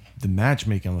the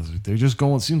matchmaking? They're just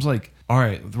going, it seems like, all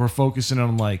right, we're focusing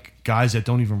on, like, guys that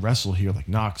don't even wrestle here, like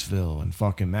Knoxville and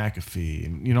fucking McAfee.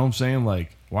 And you know what I'm saying?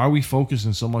 Like, why are we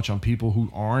focusing so much on people who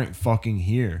aren't fucking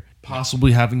here?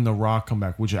 Possibly having The Rock come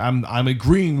back, which I'm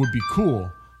agreeing would be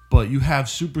cool. But you have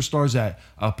superstars that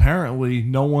apparently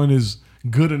no one is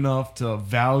good enough to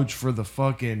vouch for the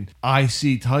fucking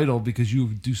IC title because you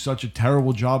do such a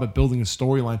terrible job at building a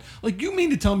storyline. Like, you mean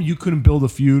to tell me you couldn't build a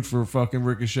feud for fucking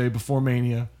Ricochet before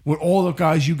Mania? With all the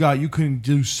guys you got, you couldn't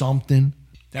do something?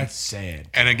 That's sad.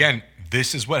 And again,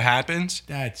 this is what happens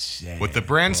That's sad, with the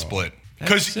brand split.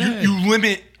 Because sad. you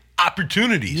limit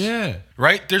opportunities. Yeah.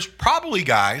 Right? There's probably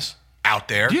guys out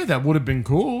there. Yeah, that would have been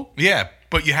cool. Yeah,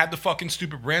 but you had the fucking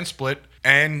stupid brand split,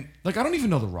 and Like, I don't even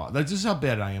know the roster. Like, this is how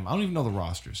bad I am. I don't even know the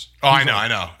rosters. I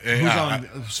know. Who's on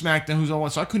SmackDown? Who's on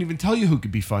what? So I couldn't even tell you who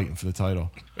could be fighting for the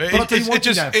title. But I'll tell you one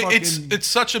thing, It's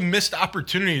such a missed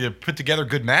opportunity to put together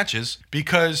good matches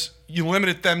because you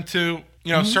limited them to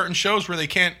certain shows where they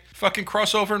can't fucking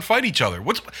cross over and fight each other.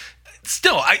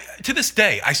 Still, to this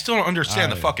day, I still don't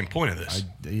understand the fucking point of this.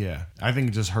 I think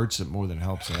it just hurts it more than it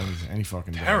helps it. Any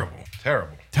fucking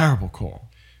Terrible call.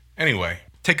 Anyway,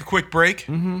 take a quick break,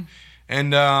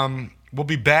 and we'll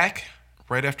be back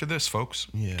right after this, folks.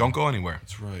 Yeah. Don't go anywhere.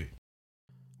 That's right.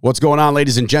 What's going on,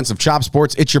 ladies and gents of Chop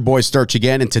Sports? It's your boy Sturch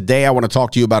again, and today I want to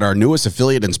talk to you about our newest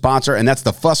affiliate and sponsor, and that's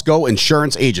the Fusco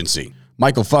Insurance Agency.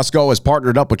 Michael Fusco has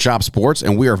partnered up with Chop Sports,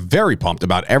 and we are very pumped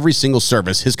about every single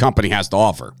service his company has to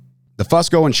offer. The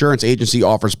Fusco Insurance Agency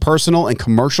offers personal and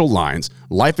commercial lines,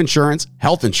 life insurance,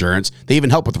 health insurance. They even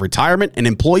help with retirement and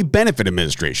employee benefit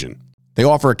administration. They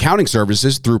offer accounting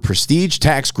services through Prestige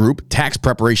Tax Group, tax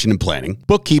preparation and planning,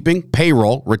 bookkeeping,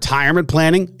 payroll, retirement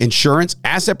planning, insurance,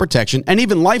 asset protection, and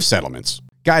even life settlements.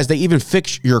 Guys, they even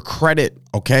fix your credit,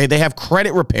 okay? They have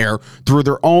credit repair through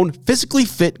their own physically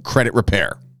fit credit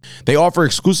repair. They offer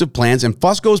exclusive plans, and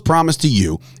Fusco's promise to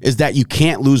you is that you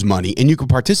can't lose money and you can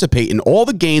participate in all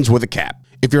the gains with a cap.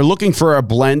 If you're looking for a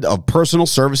blend of personal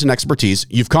service and expertise,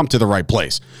 you've come to the right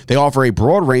place. They offer a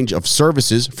broad range of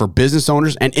services for business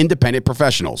owners and independent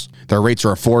professionals. Their rates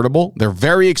are affordable, they're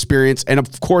very experienced, and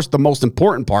of course, the most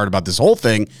important part about this whole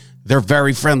thing, they're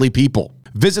very friendly people.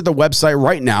 Visit the website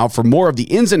right now for more of the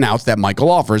ins and outs that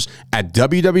Michael offers at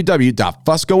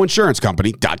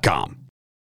www.fuscoinsurancecompany.com.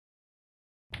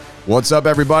 What's up,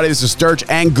 everybody? This is Sturch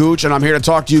and Gooch, and I'm here to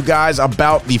talk to you guys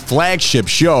about the flagship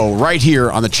show right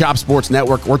here on the Chop Sports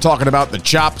Network. We're talking about the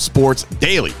Chop Sports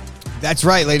Daily. That's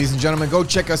right, ladies and gentlemen. Go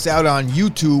check us out on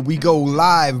YouTube. We go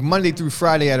live Monday through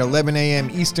Friday at 11 a.m.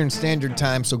 Eastern Standard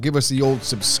Time, so give us the old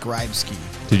subscribe ski.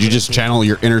 Did you just channel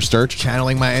your inner Sturch?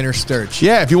 Channeling my inner Sturch.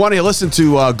 Yeah, if you want to listen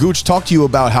to Gooch talk to you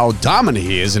about how dominant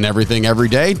he is and everything every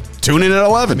day, tune in at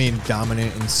 11. I mean,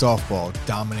 dominant in softball,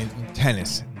 dominant in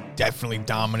tennis, definitely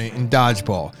dominant in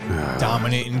dodgeball,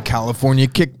 dominant in California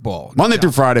kickball. Monday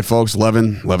through Friday, folks,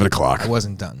 11 o'clock. I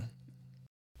wasn't done.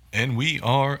 And we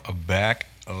are back,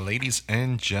 ladies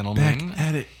and gentlemen. Back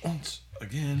at it once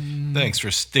again. Thanks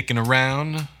for sticking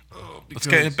around. Let's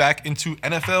get back into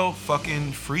NFL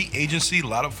fucking free agency. A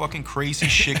lot of fucking crazy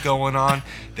shit going on.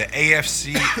 The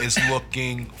AFC is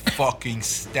looking fucking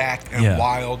stacked and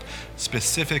wild.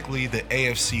 Specifically, the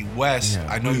AFC West.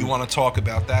 I know you want to talk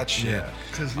about that shit. Yeah,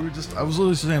 because I was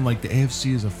literally saying, like, the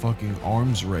AFC is a fucking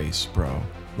arms race, bro.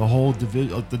 The whole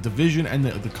the division and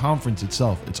the conference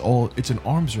itself, it's an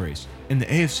arms race. And the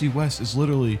AFC West is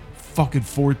literally fucking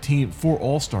four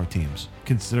all-star teams,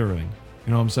 considering.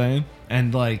 You know what I'm saying?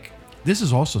 And, like, this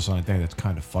is also something that's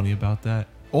kind of funny about that.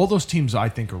 All those teams I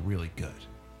think are really good.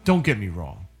 Don't get me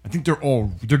wrong. I think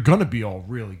they're gonna be all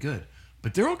really good.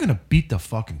 But they're all gonna beat the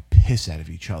fucking piss out of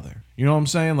each other. You know what I'm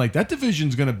saying? Like, that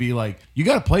division's gonna be like, you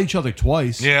gotta play each other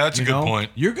twice. Yeah, that's a good point.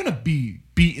 You're gonna be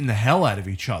beating the hell out of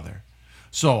each other.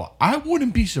 So I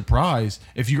wouldn't be surprised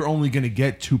if you're only gonna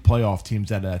get 2 playoff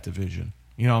teams out of that division.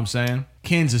 You know what I'm saying?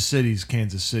 Kansas City's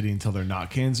Kansas City until they're not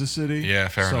Kansas City. Yeah,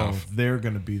 fair enough. So they're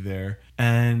going to be there.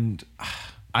 And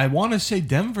I want to say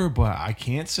Denver, but I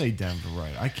can't say Denver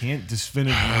right. I can't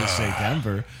definitively say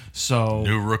Denver. So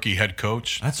New rookie head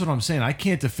coach. That's what I'm saying. I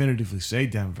can't definitively say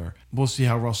Denver. We'll see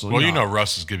how Russell. Well,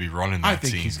 Russ is going to be running that team.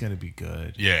 I think he's going to be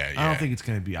good. Yeah. I don't think it's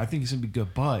going to be. I think he's going to be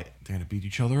good, but they're going to beat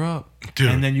each other up.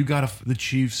 Dude. And then you got the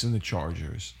Chiefs and the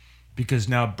Chargers because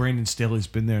now Brandon Staley's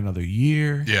been there another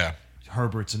year. Yeah.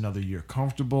 Herbert's another year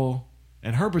comfortable.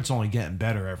 And Herbert's only getting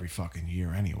better every fucking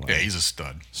year anyway. Yeah, he's a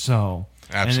stud. So,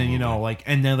 absolutely. And then,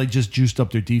 and then they just juiced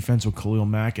up their defense with Khalil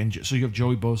Mack. And so you have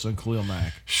Joey Bosa and Khalil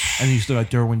Mack. And then you still got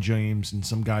Derwin James and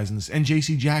some guys in this. And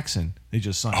J.C. Jackson. They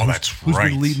just signed. Who's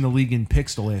been leading the league in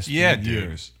picks the last 3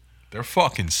 years. They're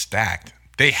fucking stacked.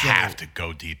 They have to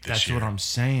go deep this year. That's what I'm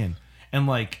saying. And,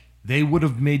 they would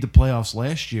have made the playoffs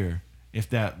last year if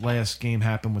that last game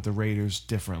happened with the Raiders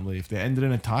differently. If they ended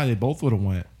in a tie, they both would have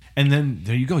went. And then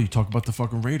there you go. You talk about the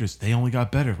fucking Raiders. They only got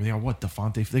better. They got what?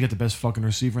 Devontae. They got the best fucking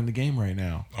receiver in the game right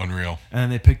now. Unreal. And then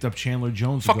they picked up Chandler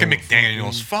Jones. Fucking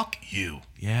McDaniels. Fuck you.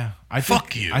 Yeah.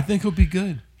 Fuck you. I think he'll be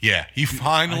good. Yeah. He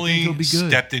finally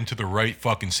stepped into the right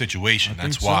fucking situation.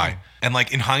 That's why. So.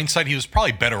 And in hindsight, he was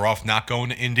probably better off not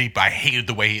going to Indy, but I hated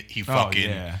the way he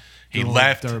fucking... Oh, yeah. He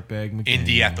left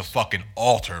Indy at the fucking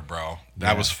altar, bro.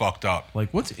 That was fucked up.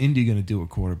 What's Indy going to do at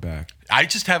quarterback? I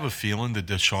just have a feeling the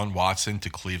Deshaun Watson to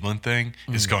Cleveland thing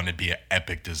is going to be an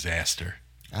epic disaster.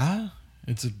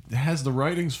 It has the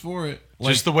writings for it.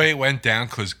 Just the way it went down,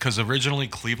 because originally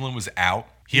Cleveland was out.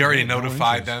 He already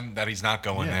notified them that he's not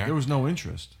going there. There was no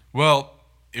interest. Well,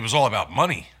 it was all about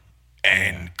money.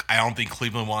 And I don't think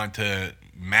Cleveland wanted to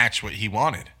match what he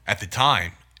wanted at the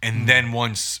time. And then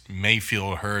once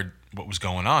Mayfield heard what was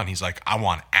going on, he's like, I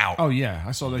want out. Oh, yeah.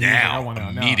 I saw that. Now, I want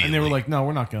out now. immediately. And they were like, no,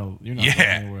 we're not going to. You're not going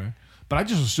anywhere. But I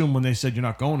just assumed when they said you're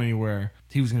not going anywhere,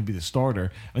 he was going to be the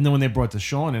starter. And then when they brought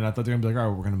Deshaun in, I thought they were going to be like, all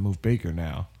right, we're going to move Baker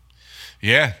now.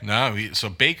 Yeah, no. So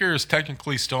Baker is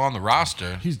technically still on the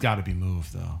roster. He's got to be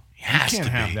moved, though. He has can't to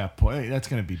have be. that play. That's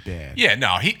going to be bad. Yeah,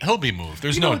 no, he'll be moved.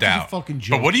 There's no doubt. Fucking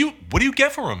joke. But what do you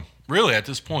get for him, really, at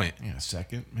this point? Yeah, a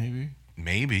second, maybe.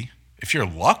 Maybe. If you're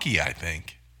lucky, I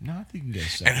think. No, I think you can get a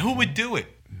second. And who would do it?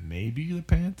 Maybe the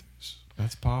Panthers.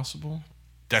 That's possible.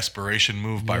 Desperation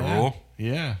move by Rule?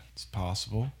 Yeah, it's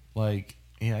possible.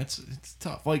 It's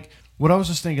tough. What I was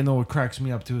just thinking, though, what cracks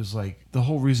me up, too, is, the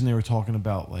whole reason they were talking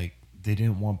about, they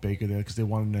didn't want Baker there because they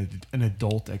wanted an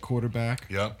adult at quarterback.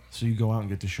 Yep. So you go out and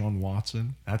get Deshaun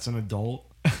Watson. That's an adult.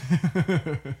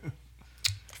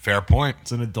 Fair point.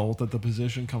 It's an adult at the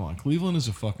position. Come on. Cleveland is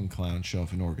a fucking clown show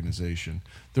of an organization.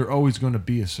 They're always going to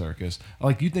be a circus.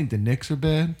 You think the Knicks are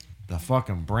bad? The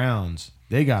fucking Browns,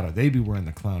 they be wearing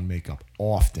the clown makeup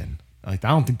often. I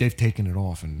don't think they've taken it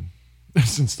off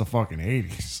since the fucking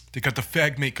 80s. They got the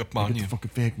fag makeup on you. The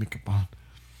fucking fag makeup on.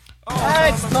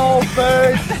 That's no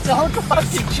bird. That's a hunk of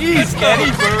fucking cheese,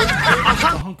 Kenny bird. That's a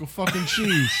hunk of fucking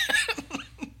cheese.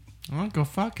 Hunk of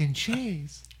fucking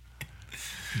cheese.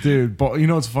 Dude, you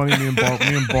know what's funny? Me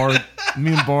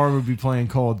and Bar would be playing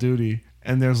Call of Duty,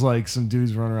 and there's some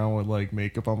dudes running around with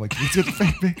makeup. I'm like, let's get the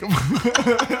fake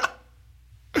makeup.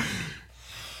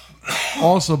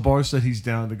 Also, Bar said he's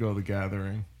down to go to the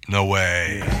gathering. No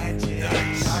way.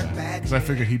 Nice. Because I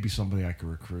figured he'd be somebody I could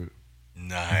recruit.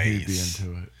 Nice. He'd be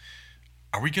into it.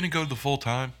 Are we going to go the full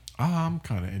time? I'm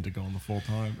kind of into going the full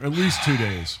time. At least 2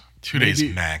 days. 2 days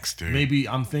max, dude. Maybe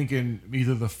I'm thinking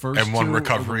either the first and one two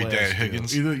recovery or the day last at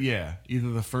Higgins. Two. Either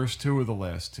the first two or the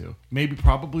last two.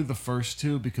 Probably the first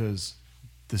two because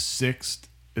the 6th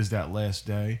is that last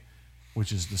day,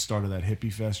 which is the start of that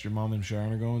hippie fest your mom and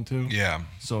Sharon are going to. Yeah.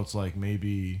 So it's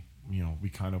maybe, we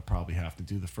kind of probably have to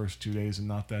do the first 2 days and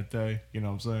not that day. You know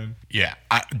what I'm saying? Yeah.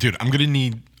 Dude, I'm going to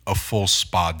need a full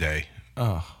spa day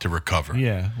to recover.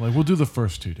 Yeah. We'll do the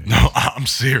first 2 days. No, I'm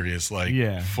serious.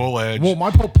 Full edge. Well,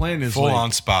 my whole plan is full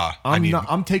on spa.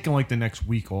 I'm taking the next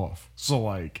week off. So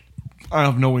I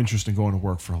have no interest in going to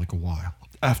work for a while.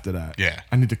 After that,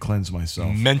 I need to cleanse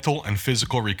myself. Mental and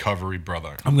physical recovery,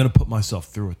 brother. I'm gonna put myself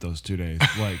through it those 2 days.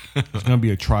 It's gonna be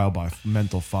a trial by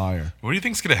mental fire. What do you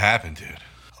think's gonna happen, dude?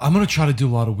 I'm gonna try to do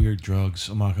a lot of weird drugs.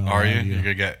 I'm not gonna. Are you? You're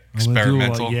gonna get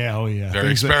experimental? Yeah,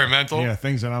 Very experimental.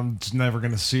 Things that I'm just never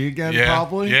gonna see again. Yeah.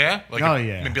 Probably. Yeah.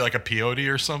 Maybe like a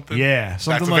peyote or something. Yeah,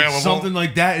 something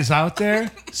like that is out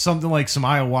there. Something like some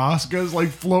ayahuasca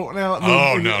is floating out.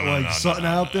 No, something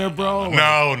out there, bro.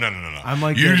 No. I'm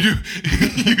like you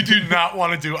do not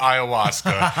want to do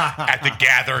ayahuasca at the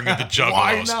gathering of the Juggalos.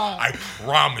 Why not? I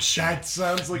promise you. That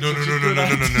sounds like no.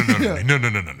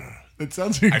 It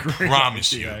sounds like a great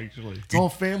promise idea, you. Actually, it's all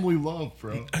family love,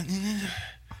 bro.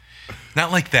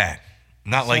 Not like that.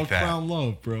 Not like that. Clown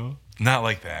love, bro. Not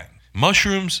like that.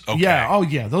 Mushrooms, okay. Yeah. Oh,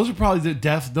 yeah. Those are probably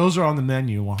those are on the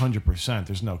menu, 100%.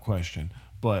 There's no question.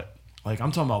 But like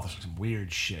I'm talking about some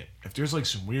weird shit. If there's like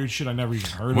some weird shit I never even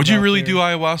heard of. Would you out really there, do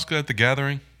ayahuasca at the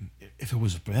gathering? If it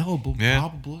was available, Yeah,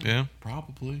 probably. yeah.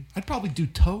 Probably. I'd probably do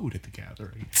toad at the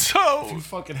gathering. If you Toad.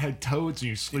 fucking had toads and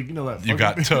you're sleep, you know that. You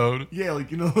fucking- got toad? Yeah,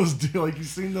 like you know those. Like you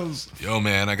seen those. Yo,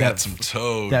 man, I got That- some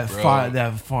toad, That bro.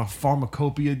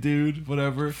 pharmacopoeia dude,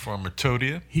 whatever.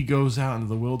 Pharmatodia? He goes out into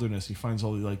the wilderness. He finds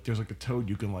all the like. There's like a toad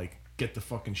you can like get the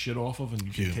fucking shit off of, and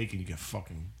you can Yeah. take it. and You get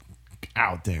fucking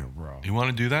out there, bro. You want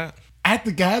to do that? At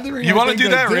the gathering, You I wanna think do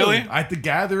I that, really? At the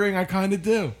gathering, I kind of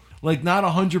do. Like not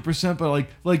 100%, but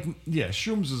like yeah,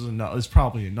 shrooms is enough. Is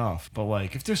probably enough. But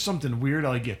like if there's something weird, I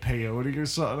like get peyote or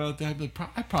something out there.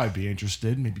 I'd probably be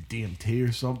interested. Maybe DMT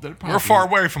or something. We're far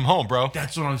away from home, bro.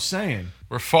 That's what I'm saying.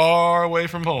 We're far away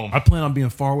from home. I plan on being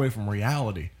far away from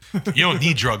reality. You don't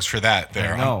need drugs for that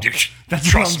there. No, that's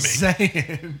Trust what I'm me.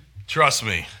 saying. Trust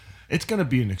me. It's gonna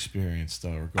be an experience, though.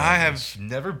 Regardless. I have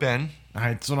never been.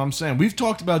 That's what I'm saying. We've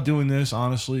talked about doing this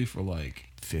honestly for like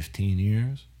 15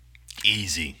 years.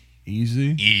 Easy.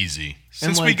 Easy.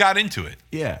 Since like- we got into it.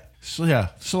 Yeah. So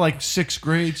like 6th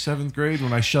grade, 7th grade,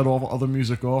 when I shut all other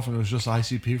music off and it was just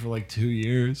ICP for like 2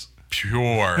 years.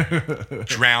 Pure.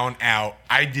 Drown out.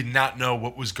 I did not know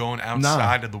what was going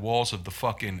outside of the walls of the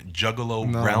fucking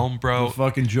Juggalo realm, bro. The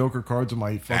fucking Joker cards are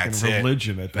my fucking That's it.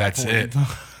 religion at that That's point.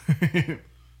 it.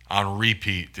 On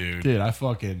repeat, dude. Dude,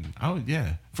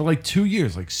 yeah. For like 2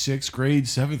 years, like 6th grade,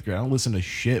 7th grade, I don't listen to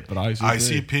shit, but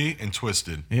ICP and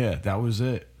Twisted. Yeah, that was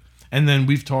it. And then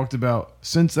we've talked about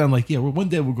since then, like, yeah, well, one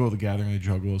day we'll go to the Gathering of the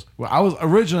Juggalos. Well, I was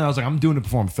like, I'm doing it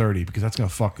before I'm 30 because that's gonna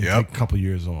fucking take a couple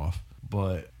years off.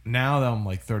 But now that I'm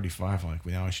like 35, I'm like,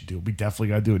 well, now I should do it. We definitely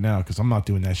gotta do it now because I'm not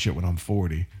doing that shit when I'm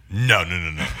 40. No.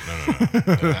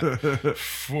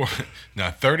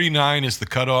 39 is the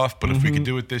cutoff, but if we can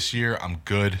do it this year, I'm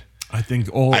good. I think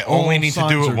I only need to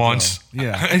do it once.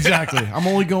 Yeah, exactly. I'm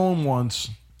only going once.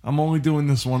 I'm only doing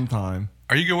this one time.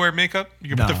 Are you gonna wear makeup?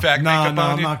 You gonna put the fake makeup on? No,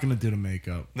 I'm you? not gonna do the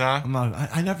makeup. Nah, I'm not.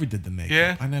 I never did the makeup.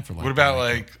 Yeah, I never. Liked what about the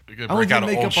like you I could only break did out an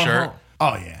makeup old on shirt?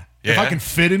 Oh yeah. Yeah. If I can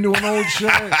fit into an old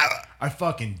shirt, I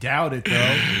fucking doubt it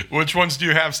though. Which ones do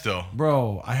you have still?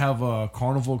 Bro, I have a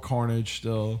Carnival Carnage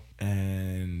still,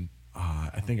 and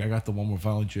I think I got the one with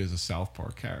Violent J as a South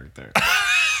Park character.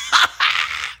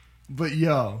 But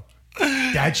yo,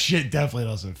 that shit definitely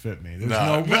doesn't fit me. There's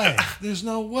no way. There's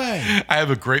no way. I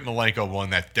have a Great Milenko one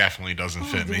that definitely doesn't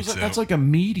fit me. So. That's like a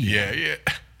medium. Yeah.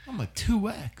 I'm a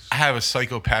 2X. I have a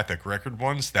Psychopathic Record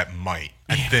ones that might.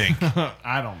 I think.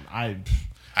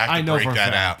 I know break for a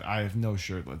that fact, out. I have no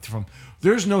shirt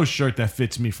there's no shirt that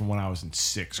fits me from when I was in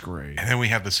 6th grade. And then we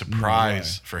have the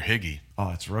surprise for Higgy. Oh,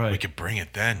 that's right. We could bring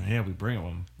it then. Yeah, we bring it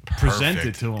him. Present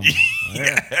it to him.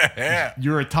 Yeah.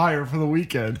 Your attire for the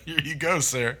weekend. Here you go,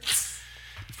 sir.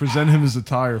 Present him his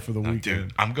attire for the weekend.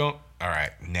 Dude, I'm going. All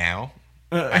right, now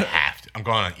I have to. I'm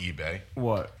going on eBay.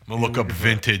 What? I'm gonna look up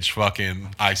vintage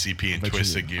fucking ICP and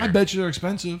Twisted gear. I bet you they're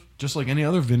expensive, just like any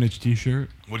other vintage T-shirt.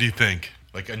 What do you think?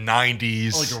 Like a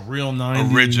 90s, Like a real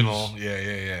 90s original.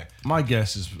 Yeah. My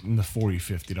guess is in the $40,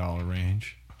 $50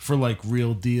 range for like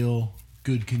real deal,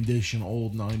 good condition,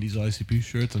 old 90s ICP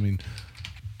shirts. I mean,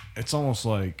 it's almost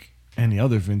like any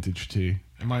other vintage tee.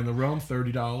 Am I in the realm?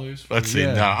 $30? Let's see.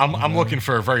 Yeah. No, I'm looking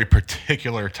for a very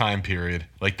particular time period,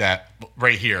 like that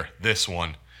right here. This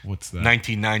one. What's that?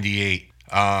 1998.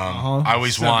 I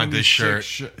always wanted this shirt.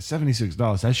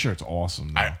 $76. That shirt's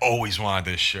awesome. Though. I always wanted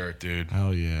this shirt, dude.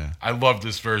 Hell yeah. I love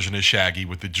this version of Shaggy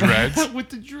with the dreads. With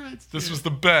the dreads. This was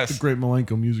the best. The Great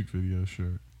Milenko music video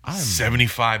shirt.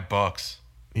 $75.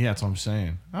 Yeah, that's what I'm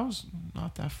saying. I was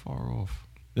not that far off.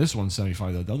 This one's $75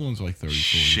 though. The other one's like 30.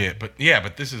 Shit, but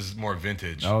this is more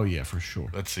vintage. Oh yeah, for sure.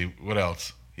 Let's see what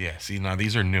else. Yeah, see now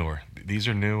these are newer.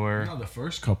 No, the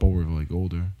first couple were like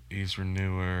older. These were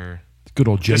newer. Good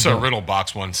old J. This is a Riddle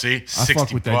Box one. See, I 60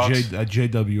 fuck with bucks. that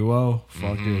JWO.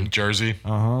 Fucking Jersey.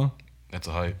 That's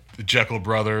a hype. The Jekyll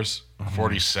Brothers,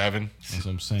 47. That's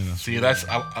what I'm saying. See, that's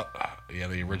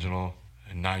the original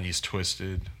 90s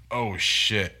Twisted. Oh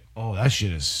shit. Oh, that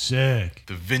shit is sick.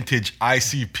 The vintage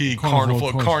ICP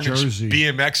Carnival Carnage jersey.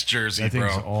 BMX jersey, That bro.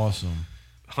 thing's awesome.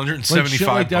 175 Like shit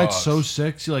like bucks. that's so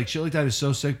sick. See, like shit like that is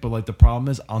so sick, but like the problem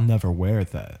is I'll never wear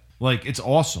that. Like it's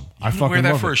awesome. I fucking wear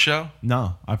that love for it. a show?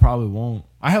 No, I probably won't.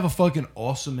 I have a fucking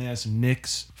awesome ass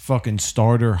Knicks fucking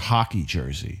starter hockey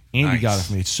jersey. Andy got it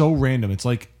for me. It's so random. It's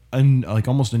like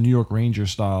almost a New York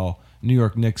Rangers style, New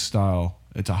York Knicks style.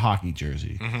 It's a hockey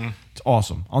jersey. It's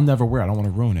awesome. I'll never wear it. I don't want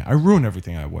to ruin it. I ruin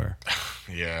everything I wear.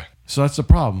 Yeah. So that's the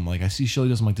problem. Like I see Shelly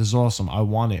does. I'm like, this is awesome. I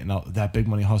want it. And that Big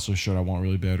Money Hustler shirt I want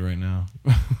really bad right now.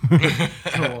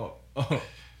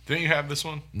 Didn't you have this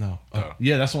one? No. Oh.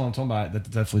 Yeah, that's the one I'm talking about. That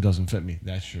definitely doesn't fit me.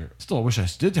 That shirt. Still, I wish I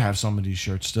did have some of these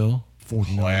shirts still.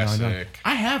 $49.99. Classic.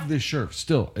 I have this shirt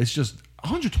still. It's just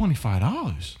 $125.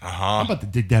 Uh-huh. I'm about to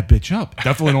dig that bitch up.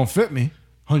 Definitely don't fit me.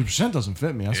 100% doesn't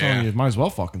fit me. That's why you might as well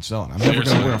fucking sell it. I'm never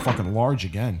going to wear a fucking large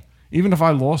again. Even if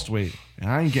I lost weight. And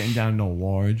I ain't getting down to no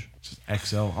large. It's just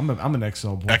XL. I'm an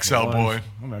XL boy. XL boy.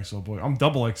 I'm an XL boy. I'm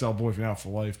double XL boy now for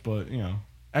life, but,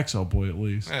 XL boy at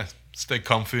least. Yeah, stay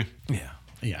comfy. Yeah.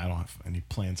 Yeah, I don't have any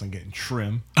plans on getting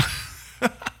trim.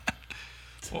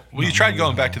 Well, you tried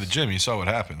going back to the gym. You saw what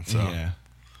happened. So. Yeah.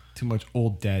 Too much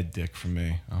old dad dick for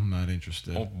me. I'm not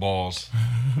interested. Old balls.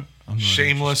 I'm not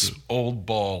Shameless interested. old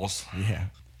balls. Yeah.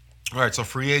 All right, so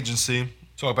free agency.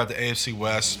 Talk about the AFC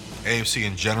West. AFC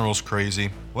in general is crazy.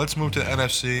 Let's move to the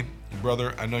NFC.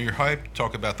 Brother, I know you're hyped.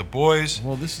 Talk about the boys.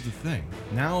 Well, this is the thing.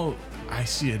 Now I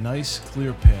see a nice,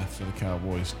 clear path for the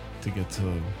Cowboys to get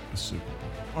to the Super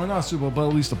Bowl. Or not Super Bowl, but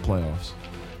at least the playoffs.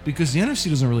 Because the NFC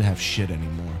doesn't really have shit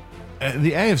anymore.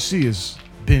 The AFC has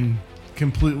been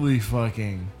completely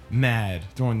fucking mad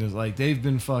during this. Like, they've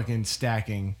been fucking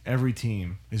stacking. Every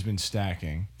team has been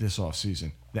stacking this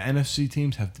offseason. The NFC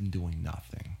teams have been doing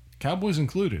nothing. Cowboys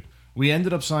included. We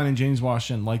ended up signing James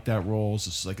Washington, like that role. It's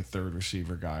just like a third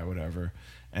receiver guy, whatever.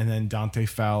 And then Dante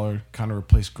Fowler kind of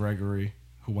replaced Gregory,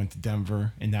 who went to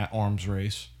Denver in that arms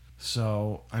race.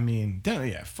 So, I mean,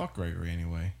 fuck Gregory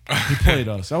anyway. He played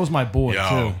us. That was my boy,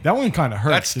 too. That one kind of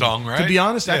hurt. That stung, right? To be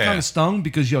honest, that kind of stung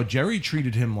because, Jerry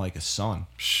treated him like a son.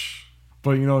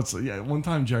 But, it's one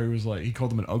time Jerry was like, he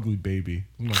called him an ugly baby.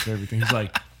 One of my favorite things.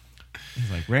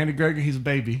 He's like, Randy Gregory, he's a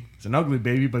baby. He's an ugly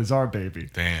baby, but he's our baby.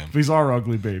 Damn. But he's our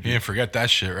ugly baby. You didn't forget that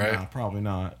shit, right? Nah, probably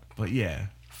not. But yeah,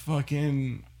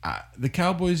 fucking the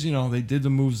Cowboys, they did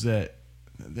the moves that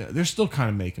they're still kind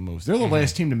of making moves. They're the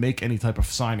last team to make any type of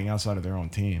signing outside of their own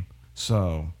team.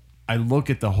 So I look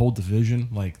at the whole division,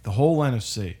 like the whole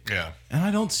NFC. Yeah. And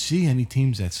I don't see any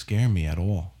teams that scare me at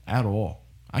all. At all.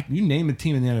 You name a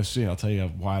team in the NFC, I'll tell you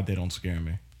why they don't scare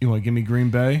me. You want to give me Green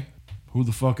Bay? Who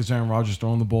the fuck is Aaron Rodgers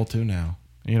throwing the ball to now?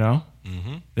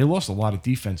 Mm-hmm. They lost a lot of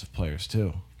defensive players,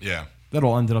 too. Yeah. That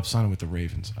all ended up signing with the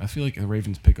Ravens. I feel like the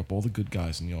Ravens pick up all the good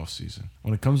guys in the offseason.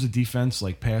 When it comes to defense,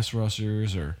 like pass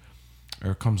rushers or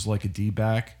it comes like a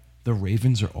D-back, the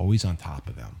Ravens are always on top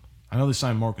of them. I know they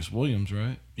signed Marcus Williams,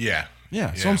 right? Yeah.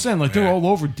 Yeah. So I'm saying, they're all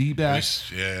over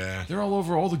D-backs. Yeah. They're all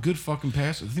over all the good fucking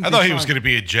passes. I thought he was going to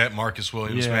be a Jet, Marcus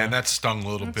Williams, man. That stung a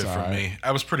little bit for me.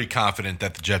 I was pretty confident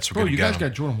that the Jets were going to get him. You guys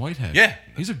got Jordan Whitehead. Yeah.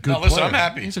 He's a good player. Listen, I'm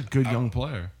happy. He's a good young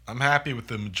player. I'm happy with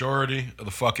the majority of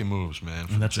the fucking moves, man.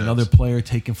 And that's another player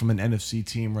taken from an NFC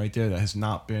team right there that has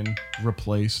not been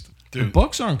replaced. Dude. The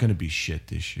Bucs aren't going to be shit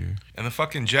this year. And the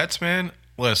fucking Jets, man,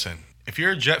 listen, if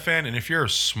you're a Jet fan and if you're a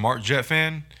smart Jet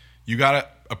fan, you got to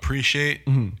appreciate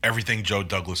everything Joe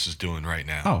Douglas is doing right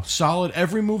now. Oh, solid.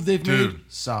 Every move they've made,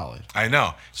 solid. I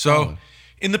know. So,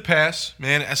 in the past,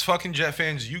 man, as fucking Jet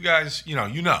fans, you guys,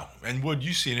 and Wood,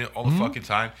 you've seen it all the fucking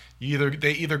time.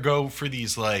 They either go for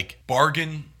these like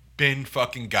bargain bin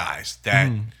fucking guys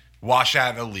that wash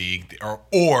out of the league,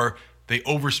 or they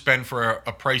overspend for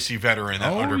a pricey veteran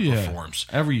that underperforms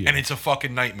every year, and it's a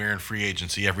fucking nightmare in free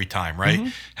agency every time,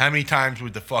 right? How many times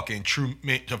with the fucking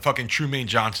Trumaine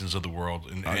Johnsons of the world,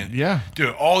 and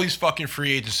dude, all these fucking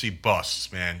free agency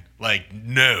busts, man. Like,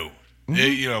 no.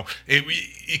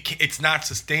 It's not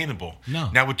sustainable. No.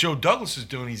 Now, what Joe Douglas is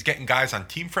doing, he's getting guys on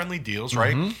team-friendly deals,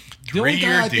 right? The only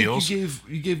guy 3-year deals. You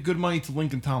gave good money to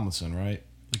Lincoln Tomlinson, right?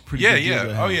 Like pretty Yeah, good deal yeah.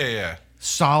 to Oh, him. yeah.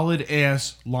 Solid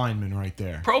ass lineman right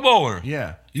there. Pro bowler.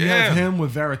 Yeah. You have him with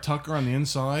Vera Tucker on the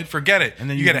inside. Forget it. And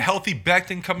then you get a healthy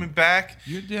Becton coming back.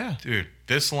 Yeah. Dude,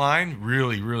 this line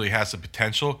really, really has the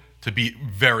potential to be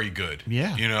very good.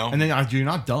 Yeah. And then you're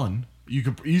not done. You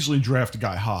could easily draft a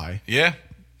guy high. Yeah.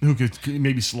 Who could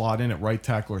maybe slot in at right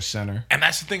tackle or center. And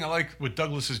that's the thing I like what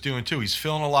Douglas is doing, too. He's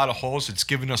filling a lot of holes. It's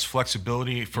giving us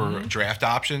flexibility for draft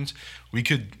options. We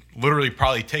could literally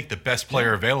probably take the best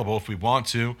player available if we want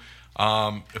to.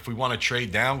 If we want to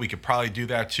trade down, we could probably do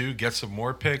that, too. Get some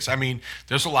more picks. I mean,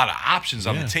 there's a lot of options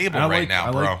on the table right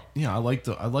now, bro. Like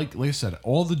I said,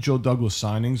 all the Joe Douglas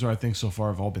signings, I think so far,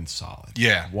 have all been solid.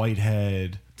 Yeah.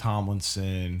 Whitehead,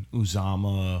 Tomlinson,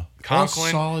 Uzama, Conklin.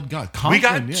 all solid guys. We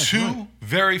got two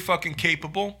very fucking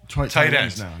capable tight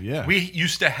ends now. Yeah, we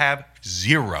used to have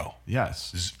zero.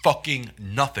 Yes, fucking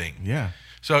nothing. Yeah.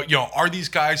 So are these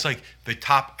guys like the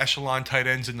top echelon tight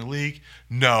ends in the league?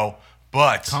 No,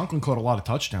 but Conklin caught a lot of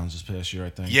touchdowns this past year,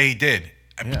 I think. Yeah, he did.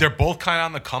 Yeah. They're both kind of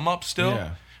on the come up still,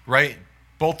 right?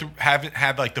 Both haven't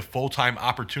had like the full time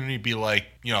opportunity to be like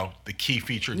the key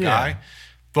featured guy.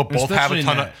 But both have a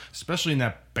ton especially in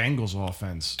that Bengals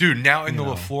offense. Dude, now in the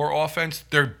LaFleur offense,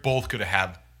 they're both going to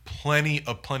have plenty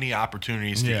of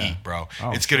opportunities to Yeah. eat, bro.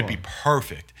 Oh, it's going to sure. be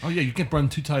perfect. Oh yeah, you can run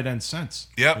 2 tight end sets.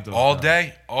 Yep, all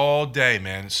day,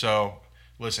 man. So,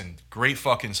 listen, great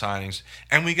fucking signings.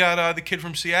 And we got the kid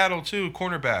from Seattle, too,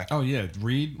 cornerback. Oh yeah,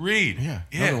 Reed. Yeah.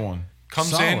 Another one.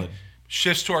 Comes Solid. in,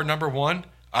 shifts to our number 1.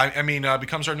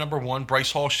 Becomes our number 1.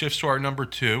 Bryce Hall shifts to our number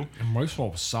 2. And Bryce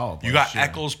Hall was solid. You got last year.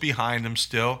 Eccles behind him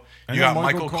still. And You then got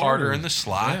Michael Carter in the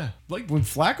slot. Yeah. Like when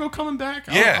Flacco coming back,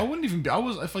 Yeah. I wouldn't even be. I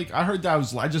heard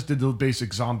that I just did the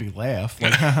basic zombie laugh.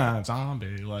 Like,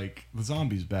 zombie. Like, the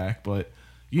zombie's back, but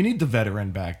you need the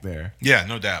veteran back there. Yeah,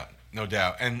 no doubt.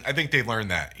 And I think they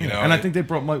learned that, you know. And I think they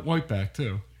brought Mike White back,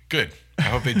 too. Good. I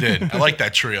hope they did. I like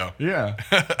that trio. Yeah.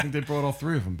 I think they brought all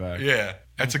 3 of them back. Yeah.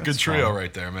 That's a good trio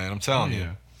right there, man. I'm telling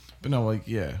you. But no, like,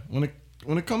 yeah. When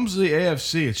it comes to the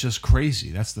AFC, it's just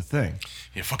crazy. That's the thing.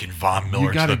 Yeah, fucking Von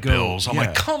Miller to the Bills. I'm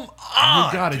like, come on,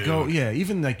 you gotta dude. go. Yeah,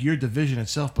 even like your division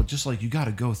itself, but just like you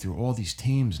gotta go through all these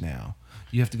teams now.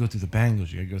 You have to go through the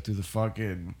Bengals. You gotta go through the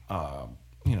fucking,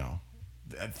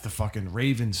 the fucking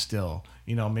Ravens still.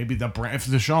 You know, maybe if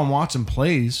Deshaun Watson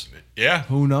plays, Yeah.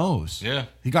 who knows? Yeah.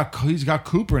 He's got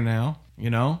Cooper now. You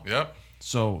know. Yep.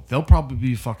 So they'll probably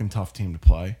be a fucking tough team to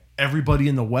play. Everybody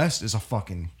in the West is a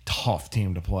fucking tough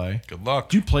team to play. Good luck.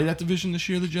 Do you play that division this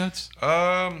year, the Jets?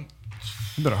 You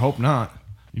better hope not.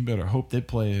 You better hope they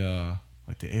play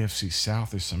like the AFC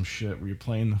South or some shit where you're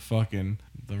playing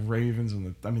the Ravens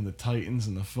and the Titans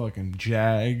and the fucking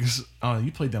Jags. Oh,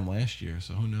 you played them last year,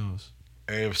 so who knows?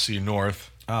 AFC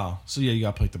North. Oh, so yeah, you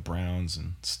got to play the Browns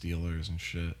and Steelers and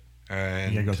shit.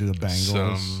 And you got to go through the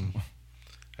Bengals.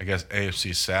 I guess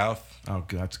AFC South. Oh,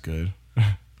 that's good.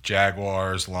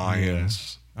 Jaguars,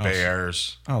 Lions, Yeah.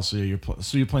 Bears. Oh, so yeah, you're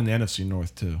playing the NFC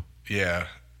North too. Yeah,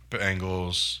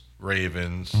 Bengals,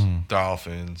 Ravens,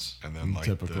 Dolphins, and then like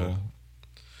Typical.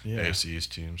 the AFC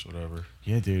East teams, whatever.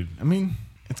 Yeah, dude. I mean,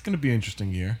 it's gonna be an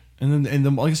interesting year. And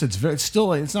then, like I said, it's still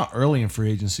like, it's not early in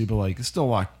free agency, but like it's still a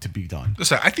lot to be done.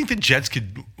 Listen, I think the Jets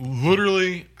could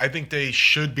literally. I think they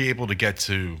should be able to get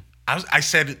to. I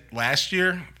said it last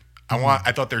year.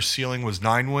 I thought their ceiling was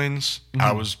 9 wins.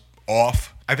 I was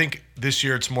off. I think this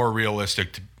year it's more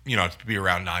realistic to be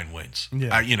around 9 wins.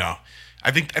 Yeah.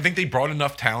 I think they brought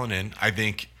enough talent in. I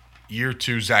think year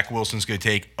 2 Zach Wilson's going to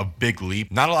take a big leap.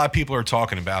 Not a lot of people are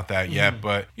talking about that yet,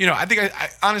 but I think I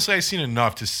honestly I've seen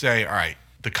enough to say, all right,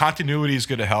 the continuity is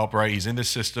going to help, right? He's in the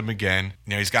system again.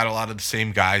 He's got a lot of the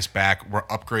same guys back. We're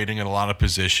upgrading in a lot of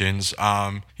positions.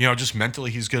 Just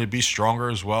mentally, he's going to be stronger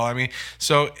as well. I mean,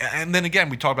 and then again,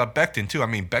 we talk about Becton too. I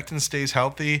mean, Becton stays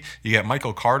healthy. You got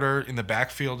Michael Carter in the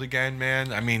backfield again,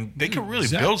 man. I mean, they can really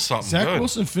build something Zach good.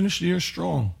 Wilson finished the year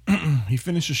strong. He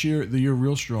finished the year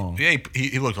real strong. Yeah,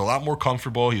 he looked a lot more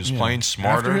comfortable. He was playing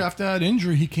smarter. After that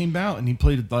injury, he came out and he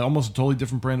played like almost a totally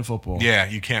different brand of football. Yeah,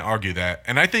 you can't argue that.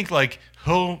 And I think like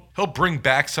he'll bring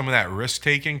back some of that risk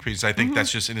taking because I think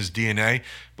that's just in his DNA.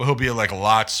 But he'll be like a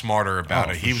lot smarter about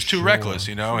it. He was too reckless,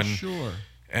 and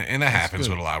that happens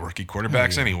with a lot of rookie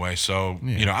quarterbacks anyway. So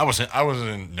I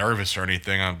wasn't nervous or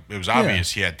anything. It was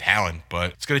obvious he had talent,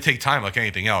 but it's going to take time like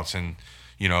anything else. And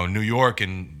New York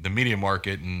and the media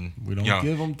market, and we don't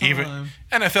give them time. Even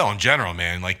NFL in general,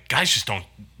 man. Like guys just don't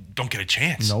get a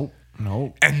chance. Nope.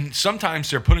 And sometimes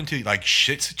they're put into like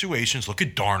shit situations. Look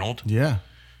at Darnold. Yeah.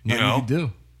 You can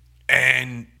do.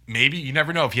 And maybe you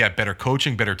never know if he had better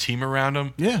coaching, better team around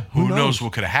him. Yeah. Who knows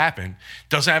what could have happened?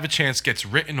 Doesn't have a chance, gets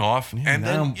written off, and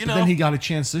then then he got a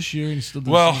chance this year and he still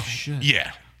did the same shit.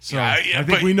 Yeah. So I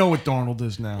think we know what Darnold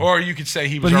is now. Or you could say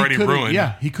he was already ruined.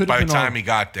 Yeah, he could by have the time he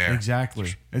got there.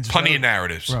 Exactly. It's plenty of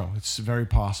narratives, bro. It's very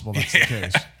possible that's the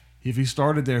case. If he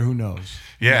started there, who knows?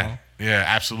 Yeah. Yeah,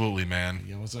 absolutely, man.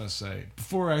 Yeah, what's I say?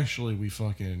 Before actually we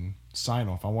fucking sign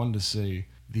off, I wanted to say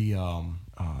the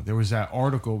there was that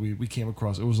article we came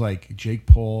across. It was like Jake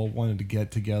Paul wanted to get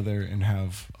together and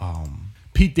have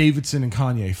Pete Davidson and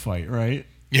Kanye fight, right?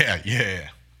 Yeah.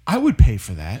 I would pay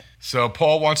for that. So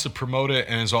Paul wants to promote it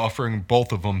and is offering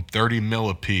both of them $30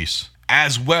 million a piece,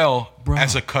 as well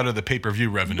as a cut of the pay-per-view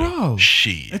revenue. Bro,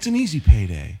 shit, it's an easy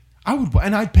payday.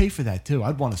 I'd pay for that too.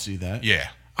 I'd want to see that. Yeah.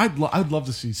 I'd love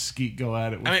to see Skeet go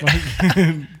at it with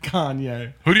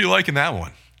Kanye. Who do you like in that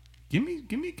one? Give me.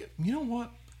 You know what?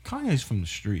 Kanye's from the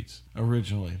streets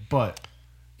originally, but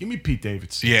give me Pete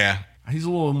Davidson. Yeah. He's a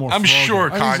little more. I'm froggy. sure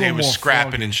He's a little Kanye was more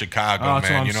scrapping froggy. in Chicago, That's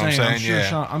man. what You know what I'm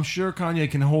saying? I'm sure Kanye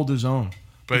can hold his own.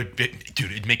 But dude,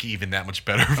 it'd make it even that much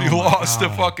better if he lost to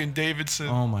fucking Davidson.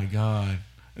 Oh my god!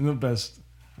 And the best.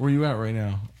 Where are you at right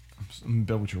now? I'm in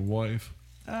bed with your wife.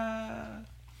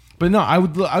 But no, I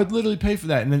would literally pay for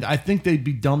that, and then I think they'd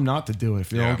be dumb not to do it if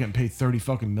they're all getting paid $30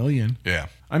 fucking million. Yeah.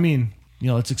 I mean,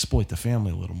 let's exploit the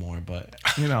family a little more, but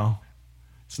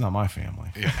It's not my family.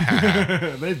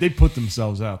 Yeah. they put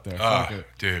themselves out there. Fuck it.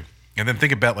 Dude. And then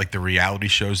think about like the reality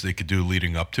shows they could do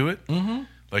leading up to it. Mm-hmm.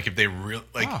 Like if they really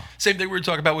same thing we were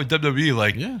talking about with WWE,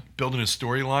 like building a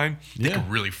storyline. They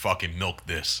could really fucking milk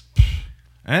this.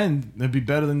 And it'd be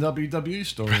better than WWE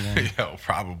storyline. Yo,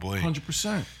 probably.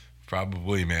 100%.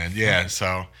 Probably, man. Yeah.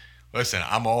 So listen,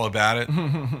 I'm all about it.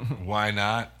 Why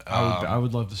not? I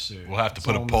would love to see it. We'll have to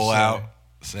put a poll out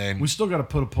saying we still got to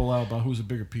put a poll out about who's a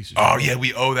bigger piece of shit. Oh yeah,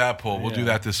 we owe that poll. We'll do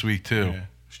that this week too. Yeah,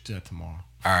 we should do that tomorrow.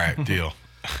 All right, deal.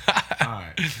 All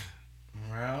right.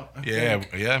 We're out.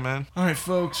 Yeah, man. All right,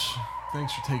 folks.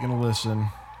 Thanks for taking a listen.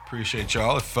 Appreciate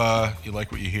y'all. If you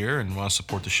like what you hear and want to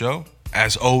support the show,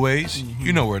 as always,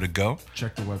 you know where to go.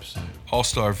 Check the website.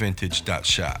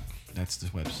 allstarvintage.shop. That's the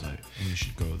website, and you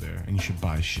should go there and you should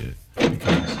buy shit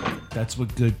because that's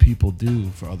what good people do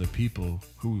for other people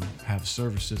who have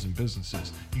services and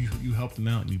businesses. You help them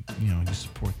out and you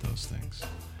support those things.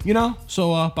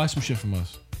 So buy some shit from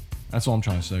us. That's all I'm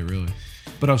trying to say, really.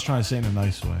 But I was trying to say it in a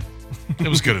nice way. It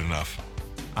was good enough.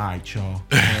 All right, y'all.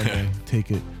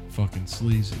 Take it fucking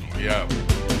sleazy. Yeah.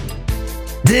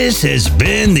 This has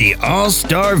been the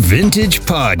All-Star Vintage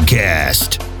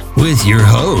Podcast with your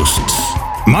hosts,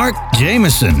 Mark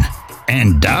Jameson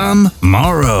and Dom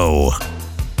Morrow.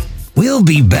 We'll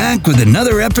be back with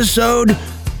another episode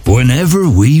whenever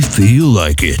we feel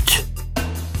like it.